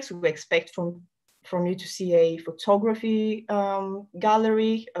VFX, we expect from you to see a photography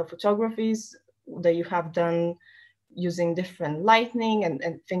gallery of photographies that you have done using different lighting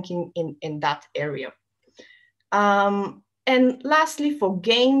and thinking in that area. And lastly, for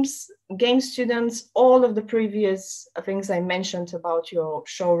game students, all of the previous things I mentioned about your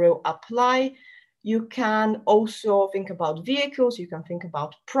showreel apply. You can also think about vehicles, you can think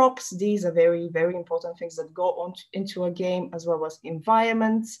about props. These are very, very important things that go on into a game, as well as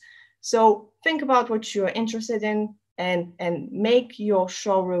environments. So think about what you're interested in and make your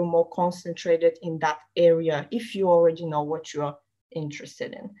showreel more concentrated in that area if you already know what you're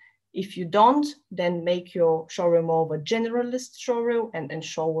interested in. If you don't, then make your showreel more of a generalist showreel and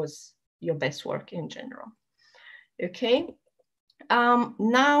show us your best work in general. Okay.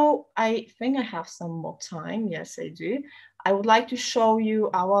 Now I think I have some more time. Yes, I do. I would like to show you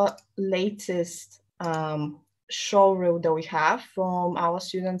our latest showreel that we have from our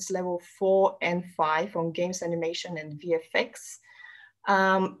students level 4 and 5 on games, animation, and VFX.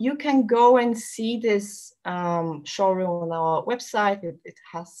 You can go and see this showreel on our website. It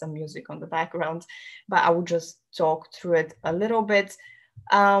has some music on the background, but I will just talk through it a little bit.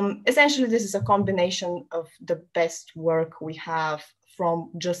 Essentially, this is a combination of the best work we have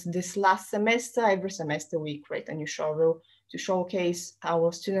from just this last semester. Every semester we create a new showreel to showcase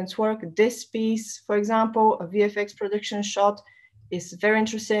our students' work. This piece, for example, a VFX production shot, is very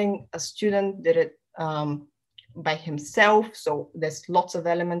interesting. A student did it by himself, so there's lots of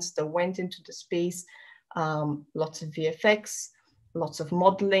elements that went into this piece, lots of VFX, lots of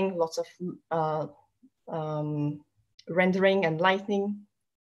modeling, lots of rendering and lighting.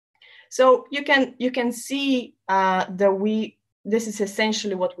 So you can see that this is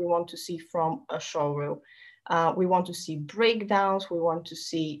essentially what we want to see from a showreel. We want to see breakdowns. We want to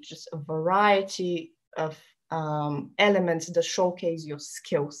see just a variety of elements that showcase your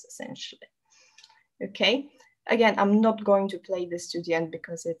skills, essentially. Okay. Again, I'm not going to play this to the end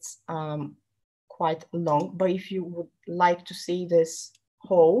because it's quite long, but if you would like to see this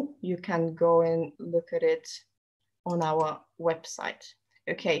whole, you can go and look at it on our website.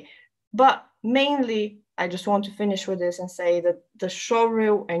 Okay. But mainly, I just want to finish with this and say that the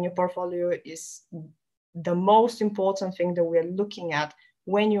showreel and your portfolio is the most important thing that we're looking at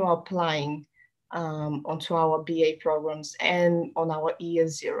when you are applying onto our BA programs and on our Year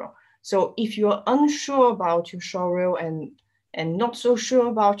Zero. So if you're unsure about your showreel and not so sure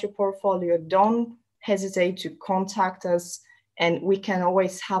about your portfolio, don't hesitate to contact us, and we can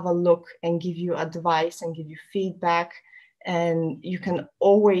always have a look and give you advice and give you feedback. And you can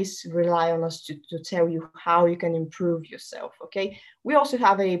always rely on us to tell you how you can improve yourself, okay? We also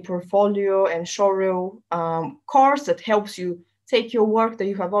have a portfolio and showreel course that helps you take your work that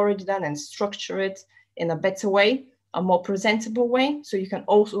you have already done and structure it in a better way, a more presentable way. So you can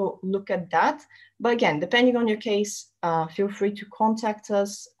also look at that. But again, depending on your case, feel free to contact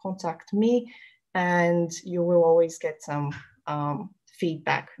us, contact me, and you will always get some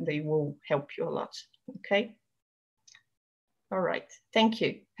feedback. They will help you a lot. Okay. All right. Thank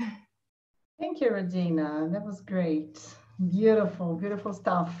you. Thank you, Radina. That was great. Beautiful, beautiful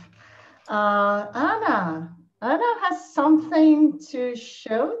stuff. Anna has something to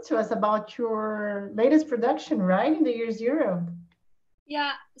show to us about your latest production, right? In the Year Zero.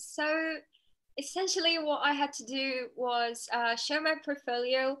 Yeah, so essentially what I had to do was show my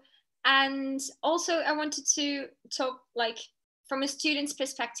portfolio, and also I wanted to talk like from a student's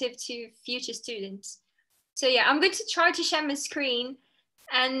perspective to future students. So yeah, I'm going to try to share my screen,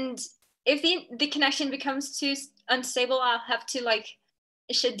 and if the connection becomes too unstable, I'll have to like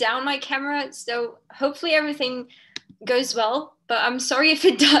shut down my camera. So hopefully everything goes well, but I'm sorry if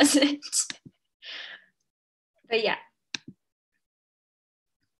it doesn't. But yeah.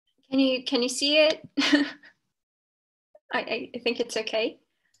 Can you see it? I think it's okay.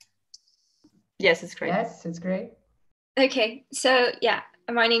 Yes, it's great. Yes, it's great. Okay, so yeah,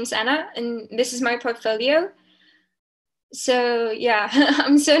 my name's Anna, and this is my portfolio. So yeah,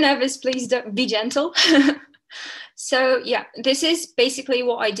 I'm so nervous, please don't be gentle. So yeah, this is basically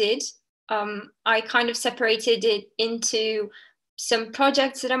what I did. I kind of separated it into some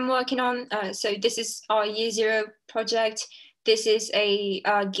projects that I'm working on. So this is our Year Zero project. This is a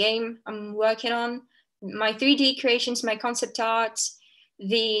game I'm working on. My 3D creations, my concept art,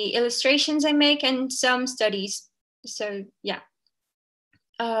 the illustrations I make, and some studies. So yeah.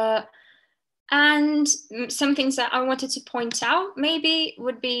 And some things that I wanted to point out maybe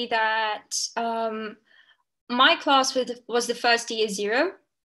would be that my class was the first Year Zero,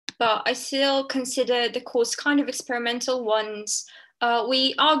 but I still consider the course kind of experimental ones.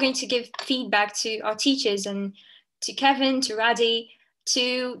 We are going to give feedback to our teachers and to Kevin, to Radi,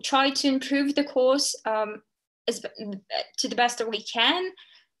 to try to improve the course to the best that we can.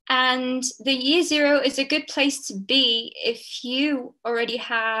 And the Year Zero is a good place to be if you already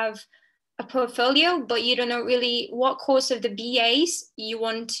have a portfolio, but you don't know really what course of the BAs you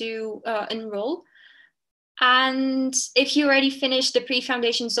want to enroll. And if you already finished the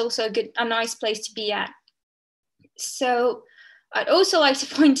pre-foundation, is also a nice place to be at. So I'd also like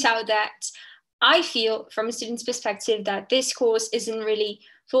to point out that I feel from a student's perspective that this course isn't really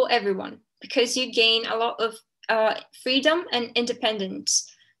for everyone, because you gain a lot of freedom and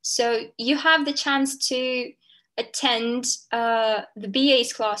independence. So you have the chance to attend the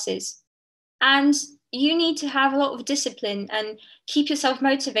BA's classes, and you need to have a lot of discipline and keep yourself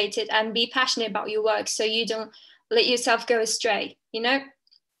motivated and be passionate about your work so you don't let yourself go astray, you know?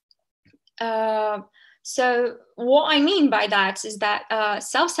 So what I mean by that is that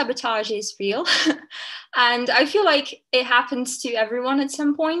self-sabotage is real. And I feel like it happens to everyone at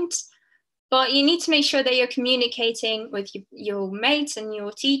some point, but you need to make sure that you're communicating with your mates and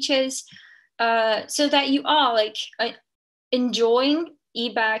your teachers so that you are like enjoying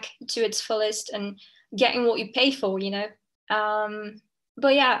Ebac to its fullest and getting what you pay for, you know?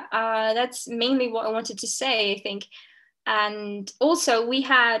 But yeah, that's mainly what I wanted to say, I think. And also we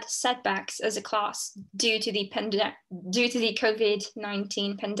had setbacks as a class due to the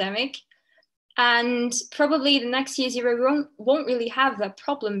COVID-19 pandemic. And probably the next Year Zero won't really have that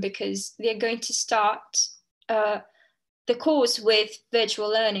problem because they're going to start the course with virtual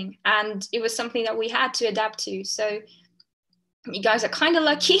learning. And it was something that we had to adapt to. So you guys are kind of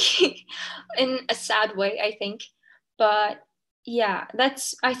lucky in a sad way, I think. But yeah,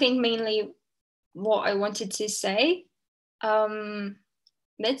 that's, I think, mainly what I wanted to say.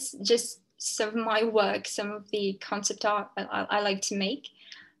 That's just some of my work, some of the concept art I like to make.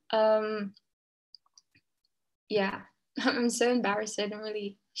 Yeah, I'm so embarrassed. I don't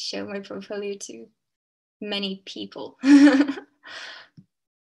really show my portfolio to many people.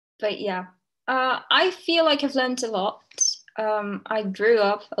 But yeah, I feel like I've learned a lot. I grew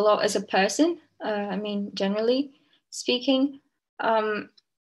up a lot as a person. I mean, generally speaking,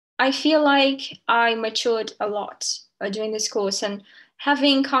 I feel like I matured a lot during this course, and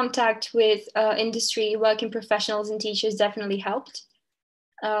having contact with industry, working professionals and teachers definitely helped.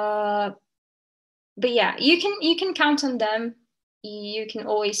 But yeah, you can count on them. You can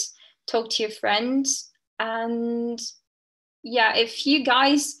always talk to your friends. And yeah, if you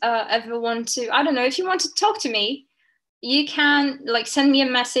guys ever want to, I don't know, if you want to talk to me, you can like send me a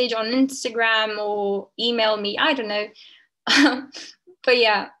message on Instagram or email me. I don't know. But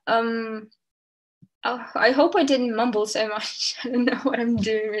yeah, I hope I didn't mumble so much. I don't know what I'm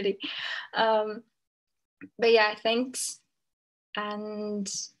doing really. But yeah, thanks.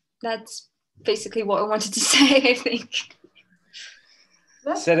 And that's basically what I wanted to say, I think.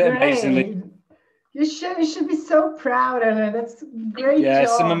 That's Said it amazingly. great. You should be so proud of it. That's great job.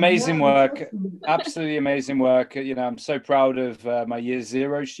 Some amazing work. Awesome. Absolutely amazing work. You know, I'm so proud of my year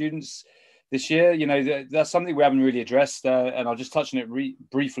 0 students this year. You know, that's something we haven't really addressed, and I'll just touch on it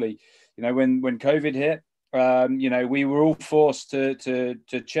briefly. You know, when COVID hit, you know, we were all forced to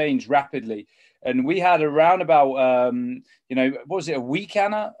change rapidly, and we had around about you know, what was it, a week,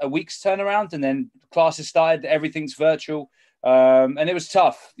 Anna? A week's turnaround, and then classes started. Everything's virtual, and it was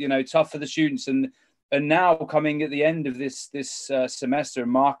tough. You know, tough for the students, and now coming at the end of this semester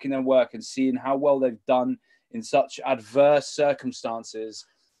and marking their work and seeing how well they've done in such adverse circumstances.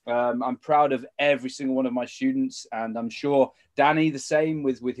 I'm proud of every single one of my students, and I'm sure Danny the same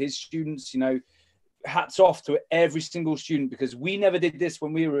with his students. You know, hats off to every single student, because we never did this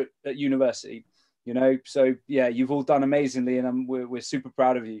when we were at university. You know, so yeah, you've all done amazingly, and we're super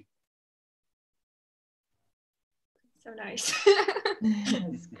proud of you. So nice.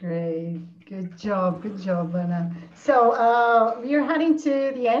 That's great. Good job, Lena. So we're heading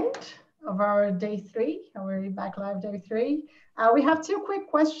to the end of our day 3, our Ebac Live day 3. We have 2 quick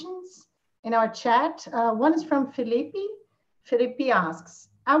questions in our chat. One is from Felipe. Felipe asks,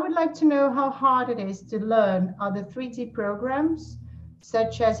 I would like to know how hard it is to learn other 3D programs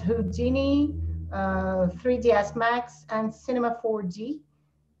such as Houdini, 3ds Max, and Cinema 4D,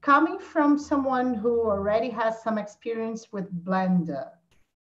 coming from someone who already has some experience with Blender.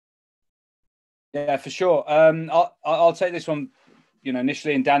 Yeah, for sure. I'll take this one, you know,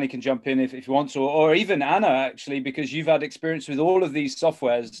 initially, and Danny can jump in if he wants, or even Anna, actually, because you've had experience with all of these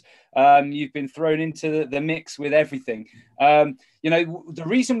softwares. You've been thrown into the mix with everything. You know, the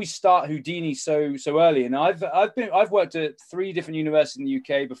reason we start Houdini so early, and I've worked at 3 different universities in the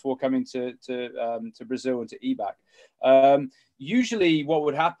UK before coming to Brazil and to Ebac. Usually what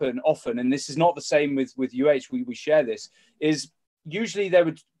would happen often, and this is not the same with UH, we share this, is usually they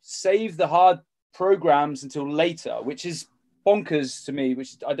would save the hard programs until later, which is bonkers to me,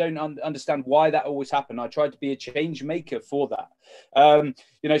 which I don't understand why that always happened. I tried to be a change maker for that.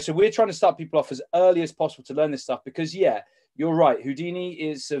 You know, so we're trying to start people off as early as possible to learn this stuff, because yeah, you're right, Houdini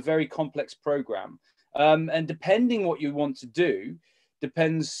is a very complex program. And depending what you want to do,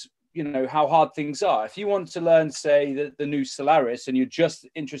 depends, you know, how hard things are. If you want to learn, say, the new Solaris, and you're just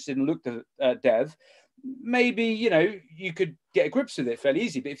interested in look dev, maybe, you know, you could get a grips with it fairly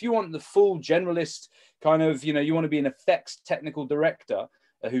easy. But if you want the full generalist kind of, you know, you want to be an effects technical director,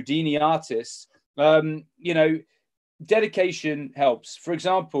 a Houdini artist, you know, dedication helps. For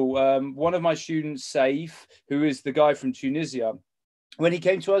example, one of my students, Saif, who is the guy from Tunisia, when he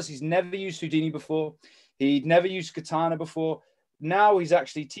came to us, he's never used Houdini before. He'd never used Katana before. Now he's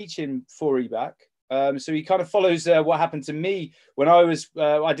actually teaching for Ebac. So he kind of follows what happened to me when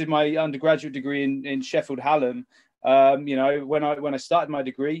I did my undergraduate degree in Sheffield Hallam. You know, when I started my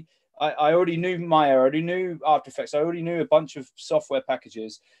degree, I already knew Maya, I already knew After Effects, I already knew a bunch of software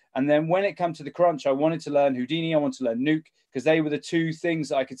packages. And then when it came to the crunch, I wanted to learn Houdini, I wanted to learn Nuke, because they were the 2 things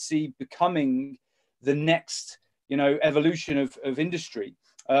that I could see becoming the next, you know, evolution of industry.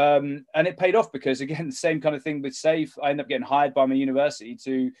 And it paid off, because again, the same kind of thing with Safe, I ended up getting hired by my university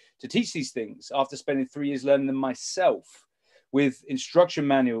to teach these things after spending 3 years learning them myself with instruction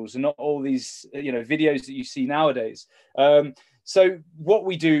manuals and not all these, you know, videos that you see nowadays. So what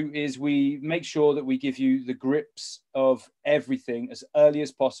we do is we make sure that we give you the grips of everything as early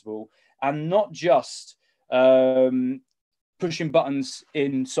as possible, and not just pushing buttons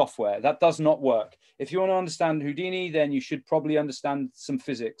in software. That does not work. If you want to understand Houdini, then you should probably understand some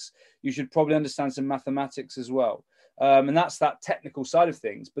physics. You should probably understand some mathematics as well. And that's that technical side of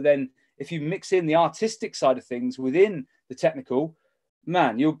things. But then if you mix in the artistic side of things within the technical,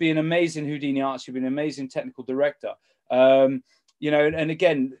 man, you'll be an amazing Houdini artist. You'll be an amazing technical director. You know, and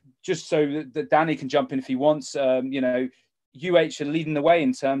again, just so that Danny can jump in if he wants, you know, UH are leading the way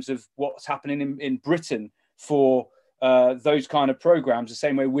in terms of what's happening in Britain for those kind of programs, the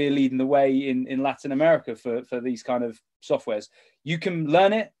same way we're leading the way in Latin America for these kind of softwares. You can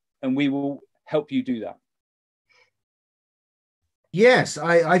learn it, and we will help you do that. Yes,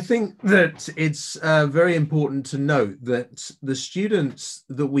 I think that it's very important to note that the students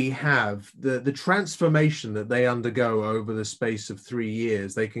that we have, the transformation that they undergo over the space of 3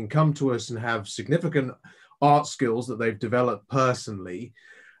 years, they can come to us and have significant art skills that they've developed personally,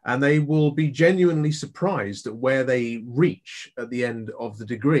 and they will be genuinely surprised at where they reach at the end of the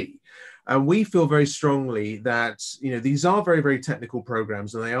degree. And we feel very strongly that, you know, these are very, very technical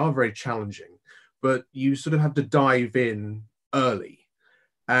programs, and they are very challenging, but you sort of have to dive in early,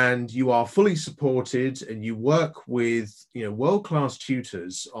 and you are fully supported, and you work with, you know, world-class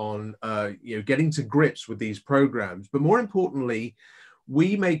tutors on, you know, getting to grips with these programs. But more importantly,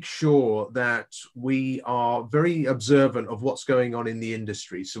 we make sure that we are very observant of what's going on in the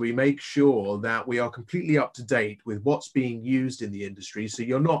industry. So we make sure that we are completely up to date with what's being used in the industry. So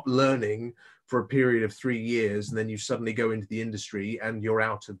you're not learning for a period of 3 years and then you suddenly go into the industry and you're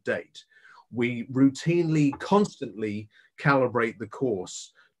out of date. We routinely, constantly calibrate the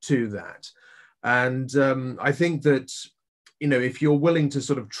course to that. And I think that, you know, if you're willing to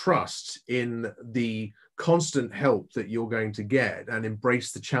sort of trust in the constant help that you're going to get and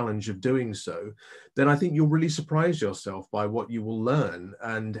embrace the challenge of doing so, then I think you'll really surprise yourself by what you will learn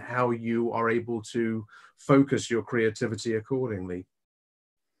and how you are able to focus your creativity accordingly.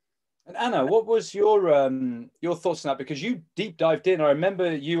 And Anna, what was your thoughts on that? Because you deep dived in. I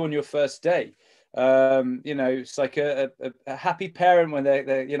remember you on your first day. You know, it's like a happy parent when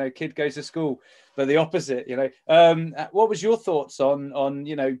their you know, kid goes to school, but the opposite. You know, what was your thoughts on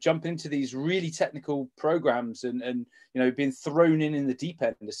you know, jumping into these really technical programs and you know, being thrown in the deep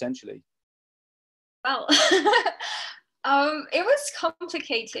end essentially? Well, it was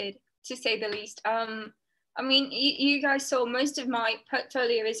complicated to say the least. I mean, you guys saw most of my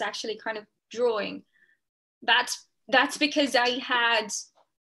portfolio is actually kind of drawing. That's because I had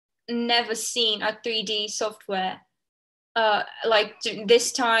never seen a 3D software like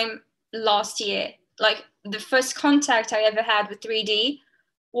this time last year. Like the first contact I ever had with 3D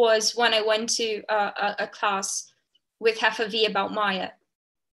was when I went to a class with Hafavi about Maya.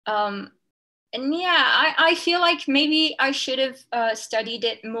 And yeah, I feel like maybe I should have studied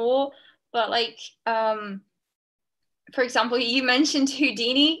it more. But like, for example, you mentioned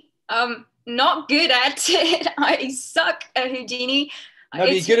Houdini. Not good at it. I suck at Houdini. No,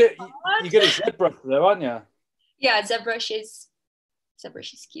 but you're good at ZBrush though, aren't you? Yeah, ZBrush is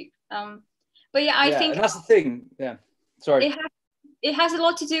cute. But yeah, I think and that's the thing. Yeah, sorry. It has a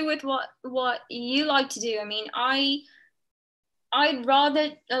lot to do with what you like to do. I mean, I'd rather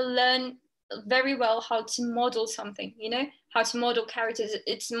learn very well how to model something, you know, how to model characters.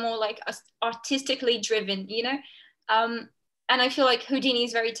 It's more like artistically driven, you know. And I feel like Houdini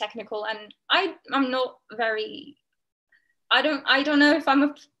is very technical, and I'm not very. I don't know if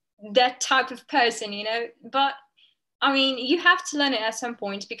I'm that type of person, you know. But I mean, you have to learn it at some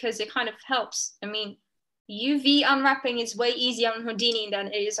point because it kind of helps. I mean, UV unwrapping is way easier on Houdini than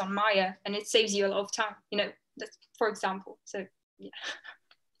it is on Maya, and it saves you a lot of time, you know. That's, for example. So yeah.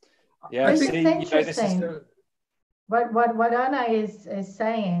 Yeah, I see, think it's interesting. What Anna is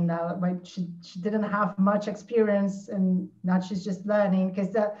saying, like she didn't have much experience and now she's just learning,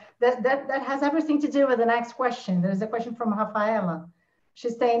 because that has everything to do with the next question. There's a question from Rafaela.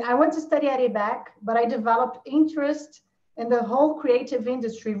 She's saying, I want to study at Ebac, but I developed interest in the whole creative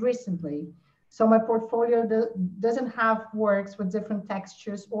industry recently. So my portfolio doesn't have works with different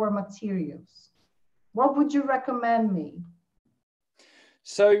textures or materials. What would you recommend me?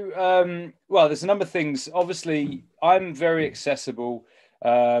 So, well, there's a number of things. Obviously, I'm very accessible,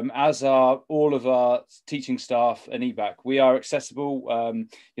 as are all of our teaching staff and Ebac. We are accessible.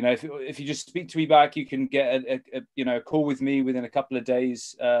 You know, if you just speak to Ebac, you can get a call with me within a couple of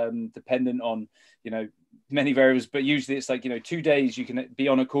days, dependent on, you know, many variables, but usually it's like, you know, 2 days you can be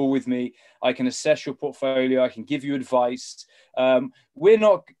on a call with me. I can assess your portfolio. I can give you advice. We're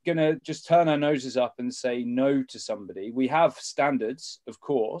not going to just turn our noses up and say no to somebody. We have standards, of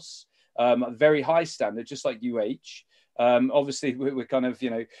course, very high standard, just like UH. Obviously, we're kind of, you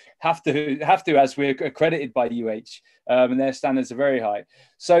know, have to as we're accredited by UH, and their standards are very high.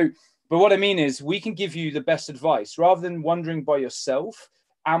 So, but what I mean is we can give you the best advice rather than wondering by yourself,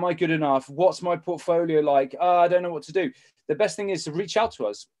 am I good enough? What's my portfolio like? I don't know what to do. The best thing is to reach out to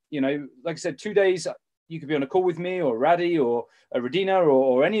us. You know, like I said, 2 days, you could be on a call with me or Radi or Radina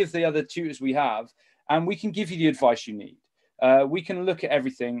or any of the other tutors we have, and we can give you the advice you need. We can look at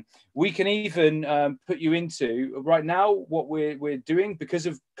everything. We can even put you into, right now, what we're doing because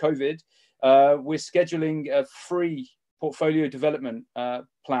of COVID, we're scheduling a free portfolio development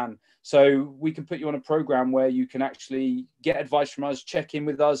plan. So we can put you on a program where you can actually get advice from us, check in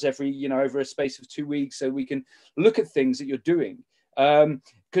with us over a space of 2 weeks, so we can look at things that you're doing.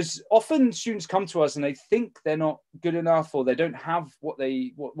 Because often students come to us and they think they're not good enough or they don't have what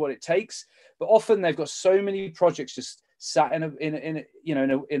it takes, but often they've got so many projects just sat in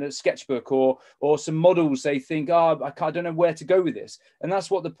a sketchbook or some models. They think, I don't know where to go with this, and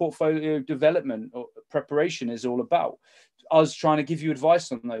that's what the portfolio development or preparation is all about. Us trying to give you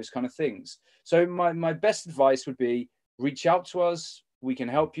advice on those kind of things. So my best advice would be reach out to us. We can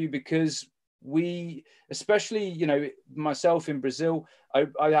help you, because we, especially, you know, myself in Brazil,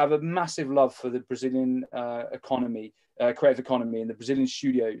 I have a massive love for the Brazilian economy, creative economy, and the Brazilian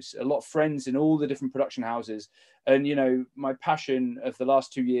studios. A lot of friends in all the different production houses. And, you know, my passion of the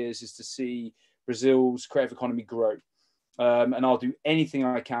last 2 years is to see Brazil's creative economy grow. And I'll do anything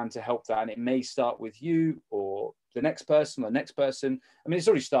I can to help that. And it may start with you or the next person or the next person. I mean, it's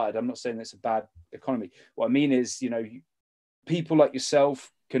already started. I'm not saying it's a bad economy. What I mean is, you know, people like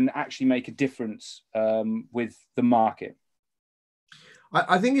yourself can actually make a difference with the market.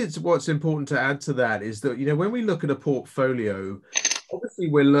 I think it's what's important to add to that is that, you know, when we look at a portfolio, obviously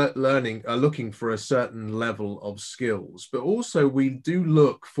we're looking for a certain level of skills, but also we do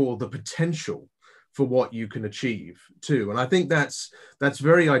look for the potential for what you can achieve too. And I think that's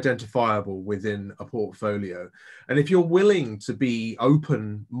very identifiable within a portfolio. And if you're willing to be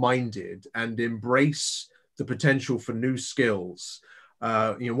open-minded and embrace the potential for new skills,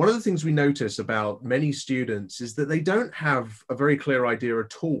 you know, one of the things we notice about many students is that they don't have a very clear idea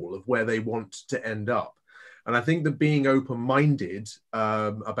at all of where they want to end up. And I think that being open-minded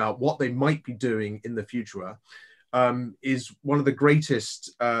about what they might be doing in the future is one of the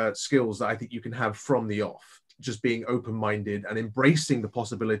greatest skills that I think you can have from the off. Just being open-minded and embracing the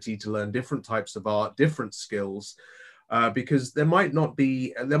possibility to learn different types of art, different skills, because there might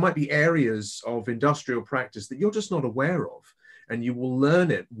be areas of industrial practice that you're just not aware of, and you will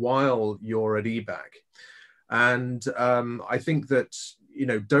learn it while you're at Ebac. And I think that, you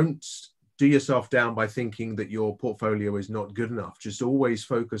know, don't do yourself down by thinking that your portfolio is not good enough. Just always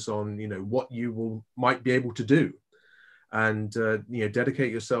focus on, you know, what you might be able to do, and you know,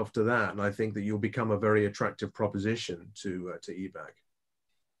 dedicate yourself to that. And I think that you'll become a very attractive proposition to Ebac.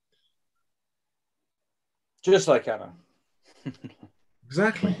 Just like Anna.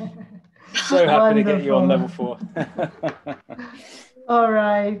 Exactly. So happy to get you on level 4. All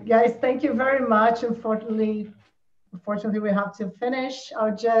right, guys, thank you very much. Unfortunately, we have to finish.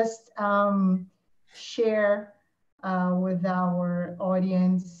 I'll just share with our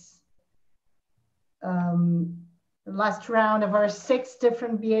audience the last round of our 6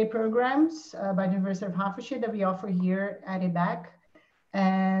 different BA programs by the University of Hertfordshire that we offer here at Ebac.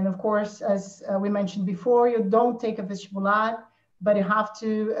 And of course, as we mentioned before, you don't take a vestibular, but you have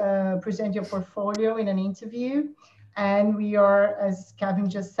to present your portfolio in an interview. And we are, as Kevin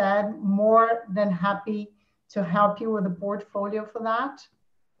just said, more than happy to help you with a portfolio for that.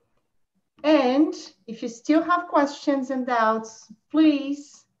 And if you still have questions and doubts,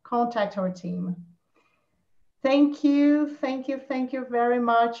 please contact our team. Thank you very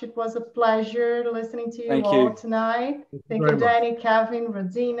much. It was a pleasure listening to you all tonight. Thank you, Danny, Kevin,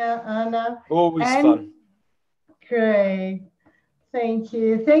 Radina, Anna. Always fun. Great. Thank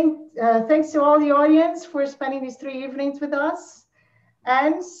you. Thanks to all the audience for spending these 3 evenings with us.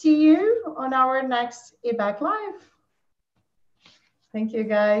 And see you on our next Ebac Live. Thank you,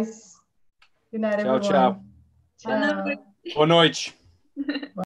 guys. Good night, everyone. Ciao, ciao. Ciao. Boa noite.